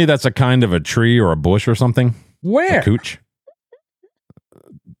 Apparently that's a kind of a tree or a bush or something. Where? A cooch.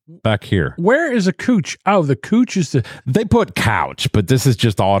 Back here. Where is a cooch? Oh, the cooch is they put couch, but this is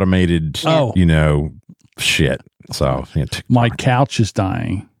just automated, shit. So my couch is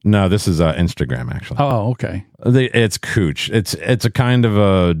dying. No, this is Instagram actually. Oh, okay. It's cooch. It's a kind of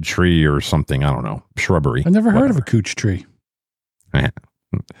a tree or something. I don't know. Shrubbery. I've never heard of a cooch tree. I'm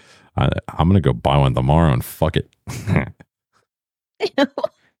going to go buy one tomorrow and fuck it. And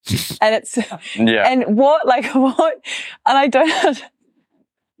it's, and what, and I don't,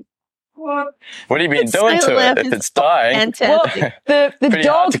 What have you been doing to it if it's dying? Well, the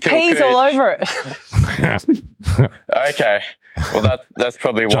dog pees all over it. Okay. Well, that's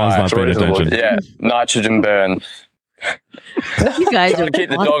probably John's why. not paying attention. Yeah, nitrogen burn. You guys Try to keep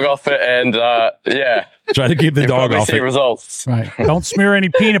the dog off it, and try to keep the dog off see it. Results. Right. Don't smear any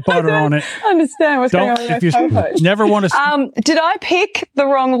peanut butter on it. Understand what's going on with If you photos. never want to. Did I pick the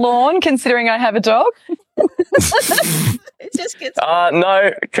wrong lawn considering I have a dog? It just gets.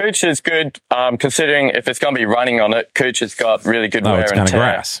 No, Cooch is good. Considering if it's going to be running on it, Cooch has got really good wear it's and kinda tear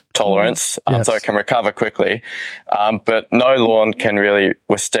grass. tolerance, Yes. so it can recover quickly. But no lawn can really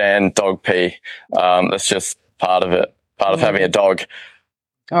withstand dog pee. That's just part of it. Part of having a dog.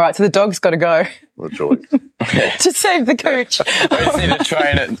 All right, so the dog's got to go No choice. to save the Cooch. We just need to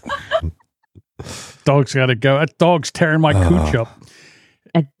train it. Dog's got to go. That dog's tearing my cooch up.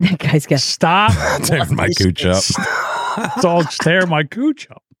 That guy's got Stop. Tearing my cooch up. Dog's tearing my cooch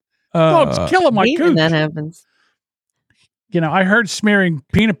up. Dog's killing my when cooch. that happens. You know, I heard smearing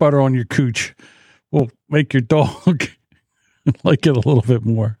peanut butter on your cooch will make your dog like it a little bit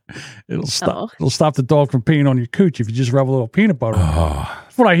more. It'll stop. It'll stop the dog from peeing on your cooch if you just rub a little peanut butter on it.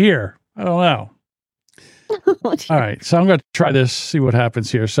 That's what I hear. I don't know. All right, so I'm going to try this, see what happens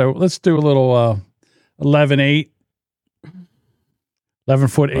here. So let's do a little 11-8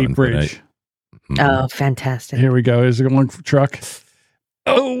 bridge. Oh, fantastic. Here we go. Is it going for truck?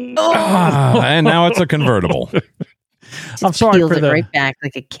 And now it's a convertible. I'm sorry Peels for it the right back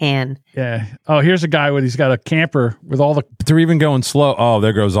like a can. Yeah. Oh, here's a guy he's got a camper with all the. They're even going slow. Oh,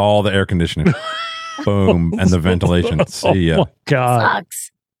 there goes all the air conditioning. Boom, and the ventilation. See ya. Oh my God.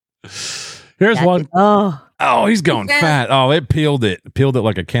 Sucks. Here's one. Oh, he's going fat. Oh, it peeled it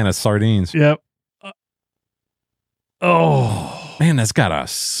like a can of sardines. Yep. Oh man, that's gotta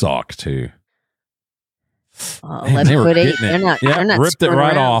suck too. Man, 11'8". They're not ripped it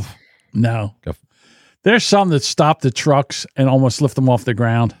right around. off. No. There's some that stop the trucks and almost lift them off the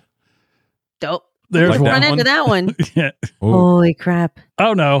ground. Dope. There's Like one. run into that one. Yeah. Holy crap.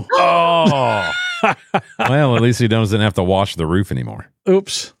 Oh, no. Oh. Well, at least he doesn't have to wash the roof anymore.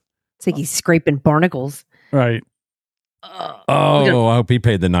 Oops. It's like he's scraping barnacles. Right. Oh, I hope he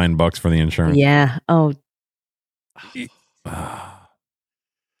paid the $9 for the insurance. Yeah. Oh.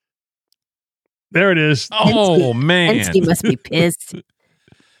 There it is. Oh, man. He must be pissed.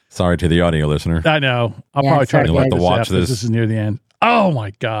 Sorry to the audio listener. I know. I'll probably try to let the watch this. This is near the end. Oh,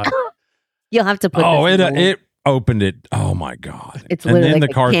 my God. You'll have to put this in it opened it. Oh, my God. It's and literally then like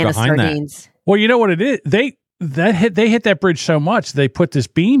the cars a can behind of that. sardines. Well, you know what it is? They hit that bridge so much, they put this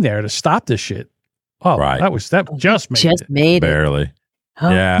beam there to stop this shit. Oh, right. That just made it. Made it. Barely. Oh.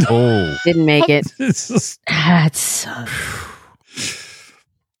 Yeah. Oh. Didn't make it. That sucks.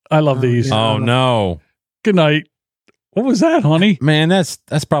 I love these. Oh, no. Good night. What was that, honey? Man, that's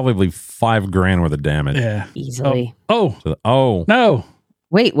probably $5,000 worth of damage. Yeah. Easily. Oh. No.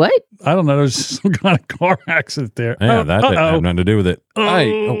 Wait, what? I don't know. There's some kind of car accident there. Yeah, that didn't have nothing to do with it. God.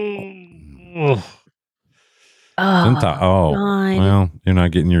 Well, you're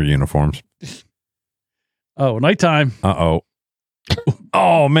not getting your uniforms. Oh, nighttime. Uh-oh.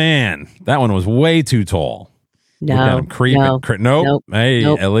 Oh, man. That one was way too tall. No. Look at him creeping. No. Nope. Hey,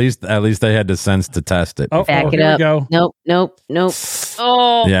 Nope. at least they had the sense to test it. Back it up. Go. Nope.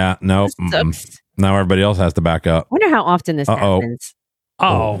 Oh. Yeah, nope. Now everybody else has to back up. Wonder how often this happens.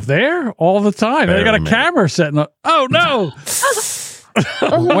 Oh, there? All the time. They got a camera setting up. Oh, no.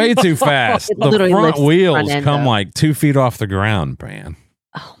 Way too fast. It The literally front lifts the wheels front end come up. like 2 feet off the ground, man.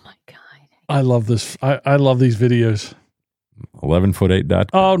 I love this. I love these videos. 11foot8.com.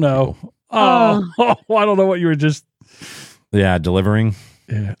 Oh, no. Oh, I don't know what you were just. Yeah, delivering.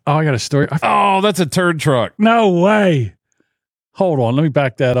 Yeah. Oh, I got a story. Oh, that's a turd truck. No way. Hold on. Let me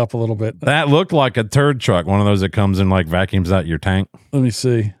back that up a little bit. That looked like a turd truck. One of those that comes in like vacuums out your tank. Let me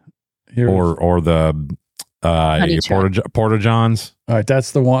see. Here or the Porta Johns. All right,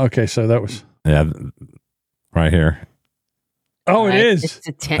 that's the one. Okay, so that was. Yeah, right here. Oh, it is.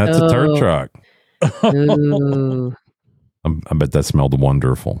 That's a turd truck. Ooh. I bet that smelled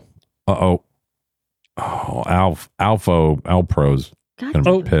wonderful. Uh-oh. Oh, Alpro's gonna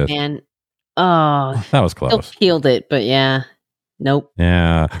be pissed. Man. Oh. That was close. Still peeled it, but yeah. Nope.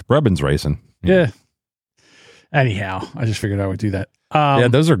 Yeah. Rubbin's racing. Yeah. Anyhow, I just figured I would do that. Yeah,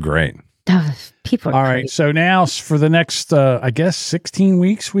 those are great. People are all right. So now for the next, I guess, 16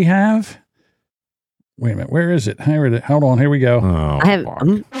 weeks we have. Wait a minute. Where is it? Hold on. Here we go. Oh, I have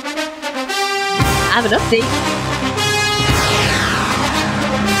an update.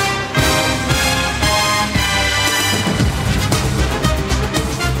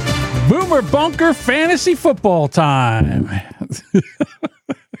 Boomer Bunker fantasy football time.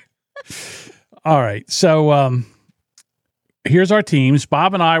 All right. So here's our teams.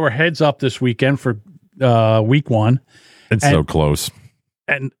 Bob and I were heads up this weekend for week 1. It's so close.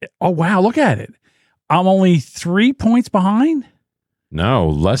 And oh, wow, look at it. I'm only 3 points behind. No,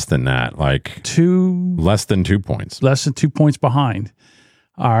 less than that. Like less than 2 points. Less than 2 points behind.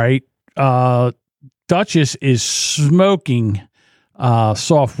 All right. Duchess is smoking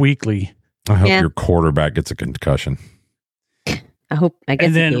Soft Weekly. I hope your quarterback gets a concussion. I guess.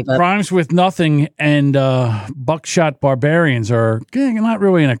 And then Rhymes with Nothing and Buckshot Barbarians are not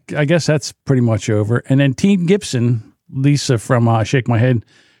really I guess that's pretty much over. And then Team Gibson, Lisa from Shake My Head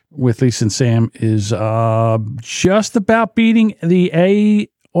with Lisa and Sam, is just about beating the A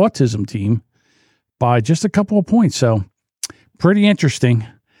Autism team by just a couple of points. So pretty interesting.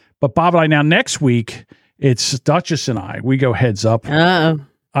 But Bob and I, now next week, it's Duchess and I. We go heads up. I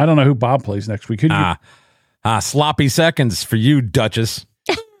don't know who Bob plays next week. Sloppy seconds for you, Duchess.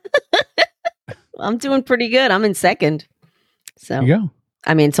 I'm doing pretty good. I'm in second. So there you go.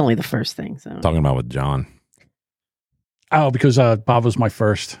 I mean, it's only the first thing. So talking about with John. Oh, because Bob was my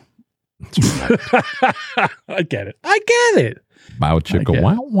first. I get it. Bow chicka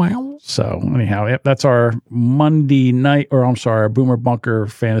wow wow. So anyhow, that's our Monday night, our Boomer Bunker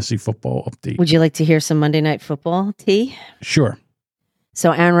fantasy football update. Would you like to hear some Monday Night Football, T? Sure.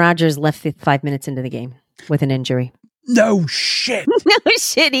 So Aaron Rodgers left 5 minutes into the game with an injury. No shit. No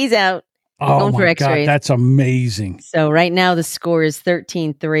shit. He's out. Oh my God, that's amazing. So right now the score is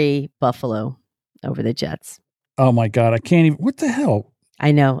 13-3 Buffalo over the Jets. Oh my God, I can't even. What the hell?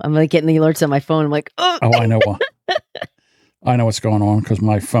 I know. I'm like getting the alerts on my phone. I'm like, oh, I know. I know what's going on because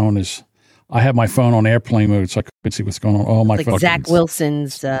my phone is. I have my phone on airplane mode, so I couldn't see what's going on. Oh my! It's like Zach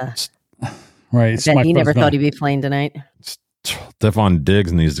Wilson's. Right. He never thought he'd be playing tonight. Stephon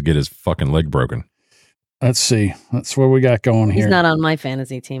Diggs needs to get his fucking leg broken. Let's see. That's what we got going here. He's not on my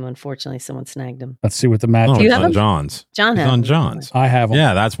fantasy team, unfortunately. Someone snagged him. Let's see what the match. No, Do you have on John's. John has on John's. I have him.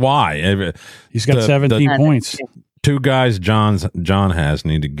 Yeah, that's why. He's got 17 points. 2 guys John has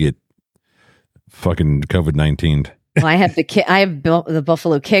need to get fucking COVID-19. Well, I have the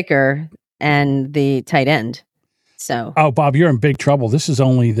Buffalo kicker and the tight end. So, Bob, you're in big trouble. This is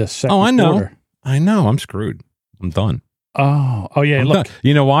only the second. I know. Quarter. I know. I'm screwed. I'm done. Oh yeah. Look,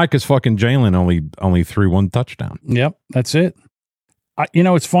 you know why? Because fucking Jalen only threw 1 touchdown. Yep, that's it.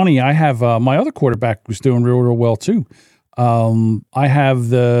 It's funny. I have my other quarterback was doing real well too. I have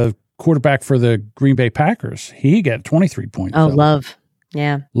the quarterback for the Green Bay Packers. He got 23 points. Oh, Love.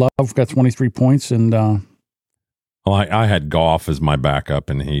 Yeah. Love got 23 points. And well, I had Goff as my backup,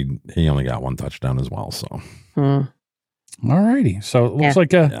 and he only got 1 touchdown as well. So, all righty. So it looks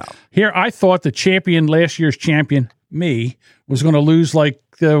like here I thought the last year's champion, me, was going to lose like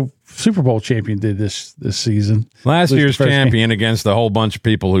the Super Bowl champion did this season. Last year's champion against a whole bunch of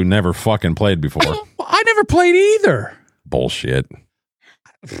people who never fucking played before. I never played either. Bullshit.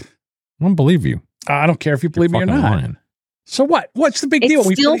 I don't believe you. I don't care if you believe me or not. Lying. So what? What's the big deal?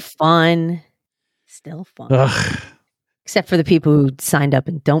 It's still fun. Still fun. Ugh. Except for the people who signed up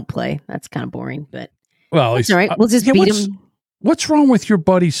and don't play. That's kind of boring, but that's all right. We'll just beat them. What's wrong with your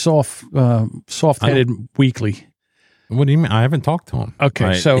buddy soft-headed Weekly? What do you mean? I haven't talked to him.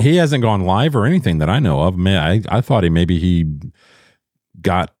 Okay, so he hasn't gone live or anything that I know of. Man, I thought he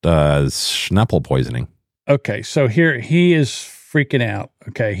got Schnapple poisoning. Okay, so here he is freaking out.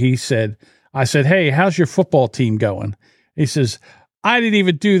 Okay, I said, hey, how's your football team going? He says, I didn't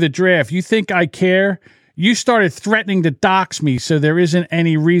even do the draft. You think I care? You started threatening to dox me, so there isn't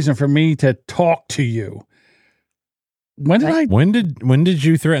any reason for me to talk to you. When did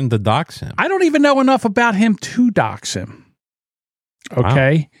you threaten to dox him? I don't even know enough about him to dox him.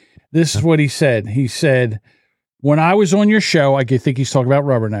 Okay. Wow. This is what he said. He said, when I was on your show, I think he's talking about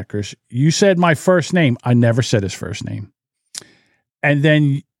Rubberneckers. You said my first name. I never said his first name.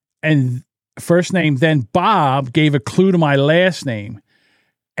 And first name, then Bob gave a clue to my last name.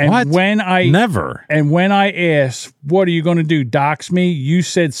 And what? when I asked, what are you going to do? Dox me? You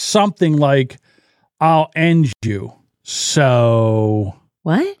said something like, I'll end you. So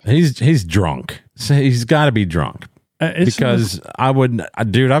what? He's drunk. So he's got to be drunk because I don't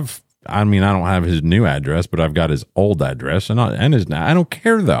have his new address, but I've got his old address and I don't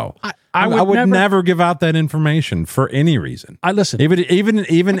care though. I would never give out that information for any reason. Listen, even it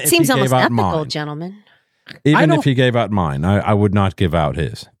if seems he gave almost out ethical, mine, gentlemen. Even if he gave out mine, I would not give out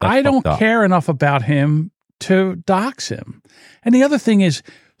his. I don't care enough about him to dox him. And the other thing is,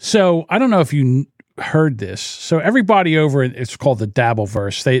 so I don't know if you heard this. So everybody over, it's called the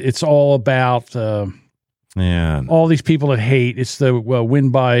Dabbleverse. It's all about all these people that hate. It's the win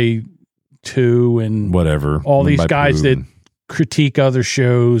by 2 and whatever. All these guys that critique other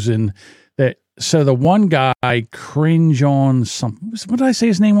shows and that So the one guy, Cringe on something. What did I say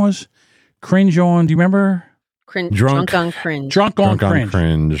his name was? Cringe on. Do you remember? Drunk on Cringe. Drunk on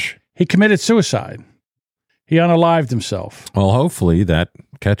Cringe. He committed suicide. He unalived himself. Well, hopefully that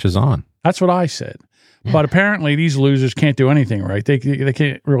catches on. That's what I said. But apparently these losers can't do anything right. They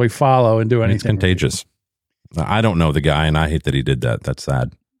can't really follow and do anything. It's contagious. Right. I don't know the guy, and I hate that he did that. That's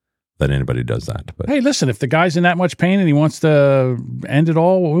sad that anybody does that. But hey, listen, if the guy's in that much pain and he wants to end it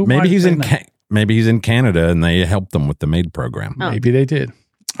all, maybe he's in Canada and they helped them with the MAID program. Oh. Maybe they did.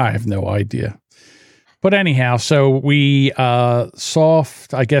 I have no idea. But anyhow, so we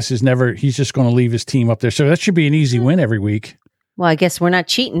Soft, I guess, he's just going to leave his team up there. So that should be an easy win every week. Well, I guess we're not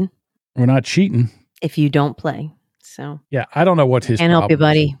cheating. We're not cheating. If you don't play. So yeah, I don't know what his can't help you,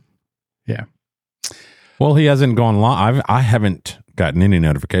 buddy. Yeah. Well, he hasn't gone live. I haven't gotten any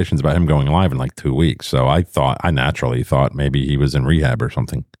notifications about him going live in like 2 weeks. So I naturally thought maybe he was in rehab or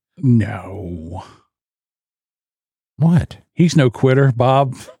something. No. What? He's no quitter,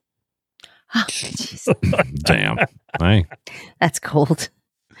 Bob. Oh, damn. Hey. That's cold.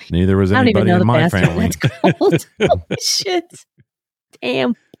 Neither was anybody in my family. That's cold. Holy shit.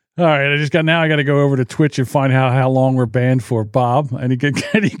 Damn. All right, I got to go over to Twitch and find out how long we're banned for, Bob. Any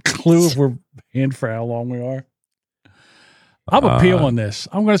clue if we're banned for how long we are? I'm appealing this.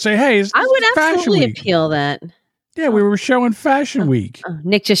 I'm going to say, hey, I would absolutely appeal that. Yeah, we were showing Fashion Week.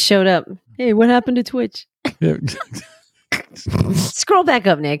 Nick just showed up. Hey, what happened to Twitch? Scroll back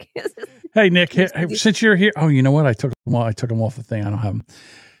up, Nick. Hey, Nick, since you're here. Oh, you know what? I took them off the thing. I don't have them.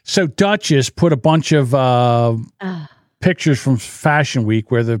 So Duchess put a bunch of pictures from Fashion Week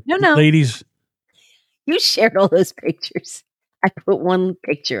where the ladies. You shared all those pictures. I put one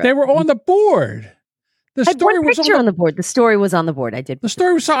picture. They were on the board. The story was on the board. The story was on the board. I did. The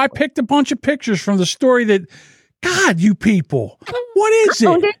story was. I picked a bunch of pictures from the story that. God, you people! What is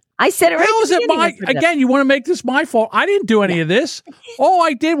it? I said it right. How is it again? You want to make this my fault? I didn't do any of this. All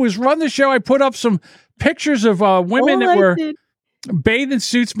I did was run the show. I put up some pictures of women that were bathing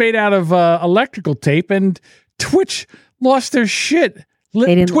suits made out of electrical tape, and Twitch lost their shit.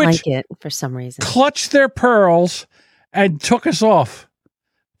 They didn't like it for some reason. Clutched their pearls and took us off.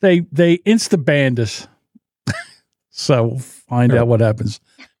 They insta-banned us. So we'll find out what happens.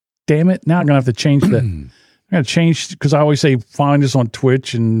 Damn it! Now I'm gonna have to change the. I'm gonna change because I always say find us on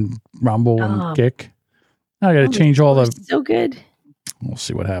Twitch and Rumble and Kick. Now I got to change all the. So good. We'll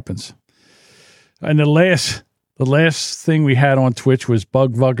see what happens. And the last thing we had on Twitch was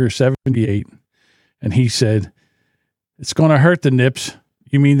Bugvugger78, and he said, "It's going to hurt the nips."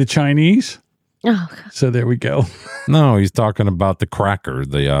 You mean the Chinese? Oh, God. So there we go. No, he's talking about the cracker,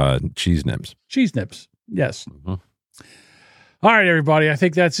 the cheese nips. Cheese nips. Yes. Mm-hmm. All right, everybody. I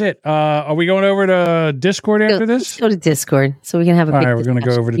think that's it. Are we going over to Discord after this? Let's go to Discord so we can have a big All right, we're going to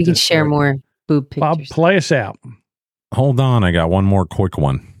go over to You Discord. can share more boob pictures. Bob, play us out. Hold on. I got one more quick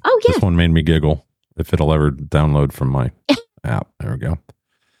one. Oh, yeah. This one made me giggle. If it'll ever download from my app. There we go.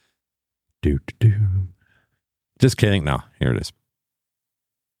 Just kidding. No, here it is.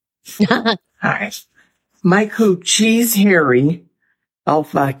 Hi. Michael Cheese Harry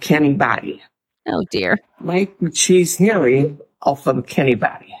of Kenny Body. Oh, dear. Michael Cheese Harry of Kenny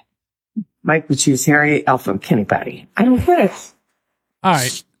Body. Michael Cheese Harry of Kenny Body. I don't get it. All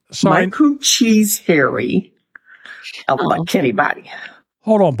right. So Michael Cheese Harry of Kenny Body.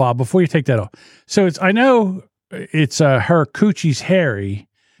 Hold on, Bob, before you take that off. So I know it's her coochie's hairy,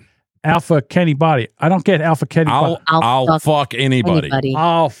 Alpha Kenny Body. I don't get Alpha Kenny Body. I'll fuck anybody.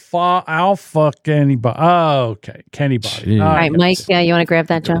 I'll fuck anybody. Oh, okay. Kenny Body. All right, Mike, you want to grab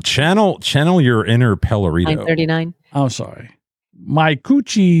that, John? Channel your inner Pellerito. 939. I'm sorry. My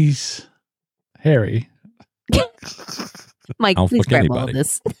coochie's hairy. Mike, please grab all of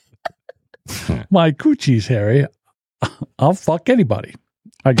this. My coochie's hairy. I'll fuck anybody.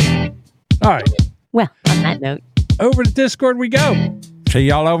 All right. Well, on that note, over to Discord we go. See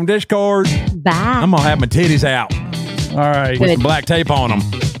y'all on Discord. Bye. I'm gonna have my titties out. All right. With some black tape on them.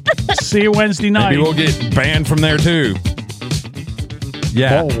 See you Wednesday night. Maybe we'll get banned from there too.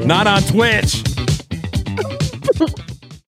 Yeah. Not on Twitch.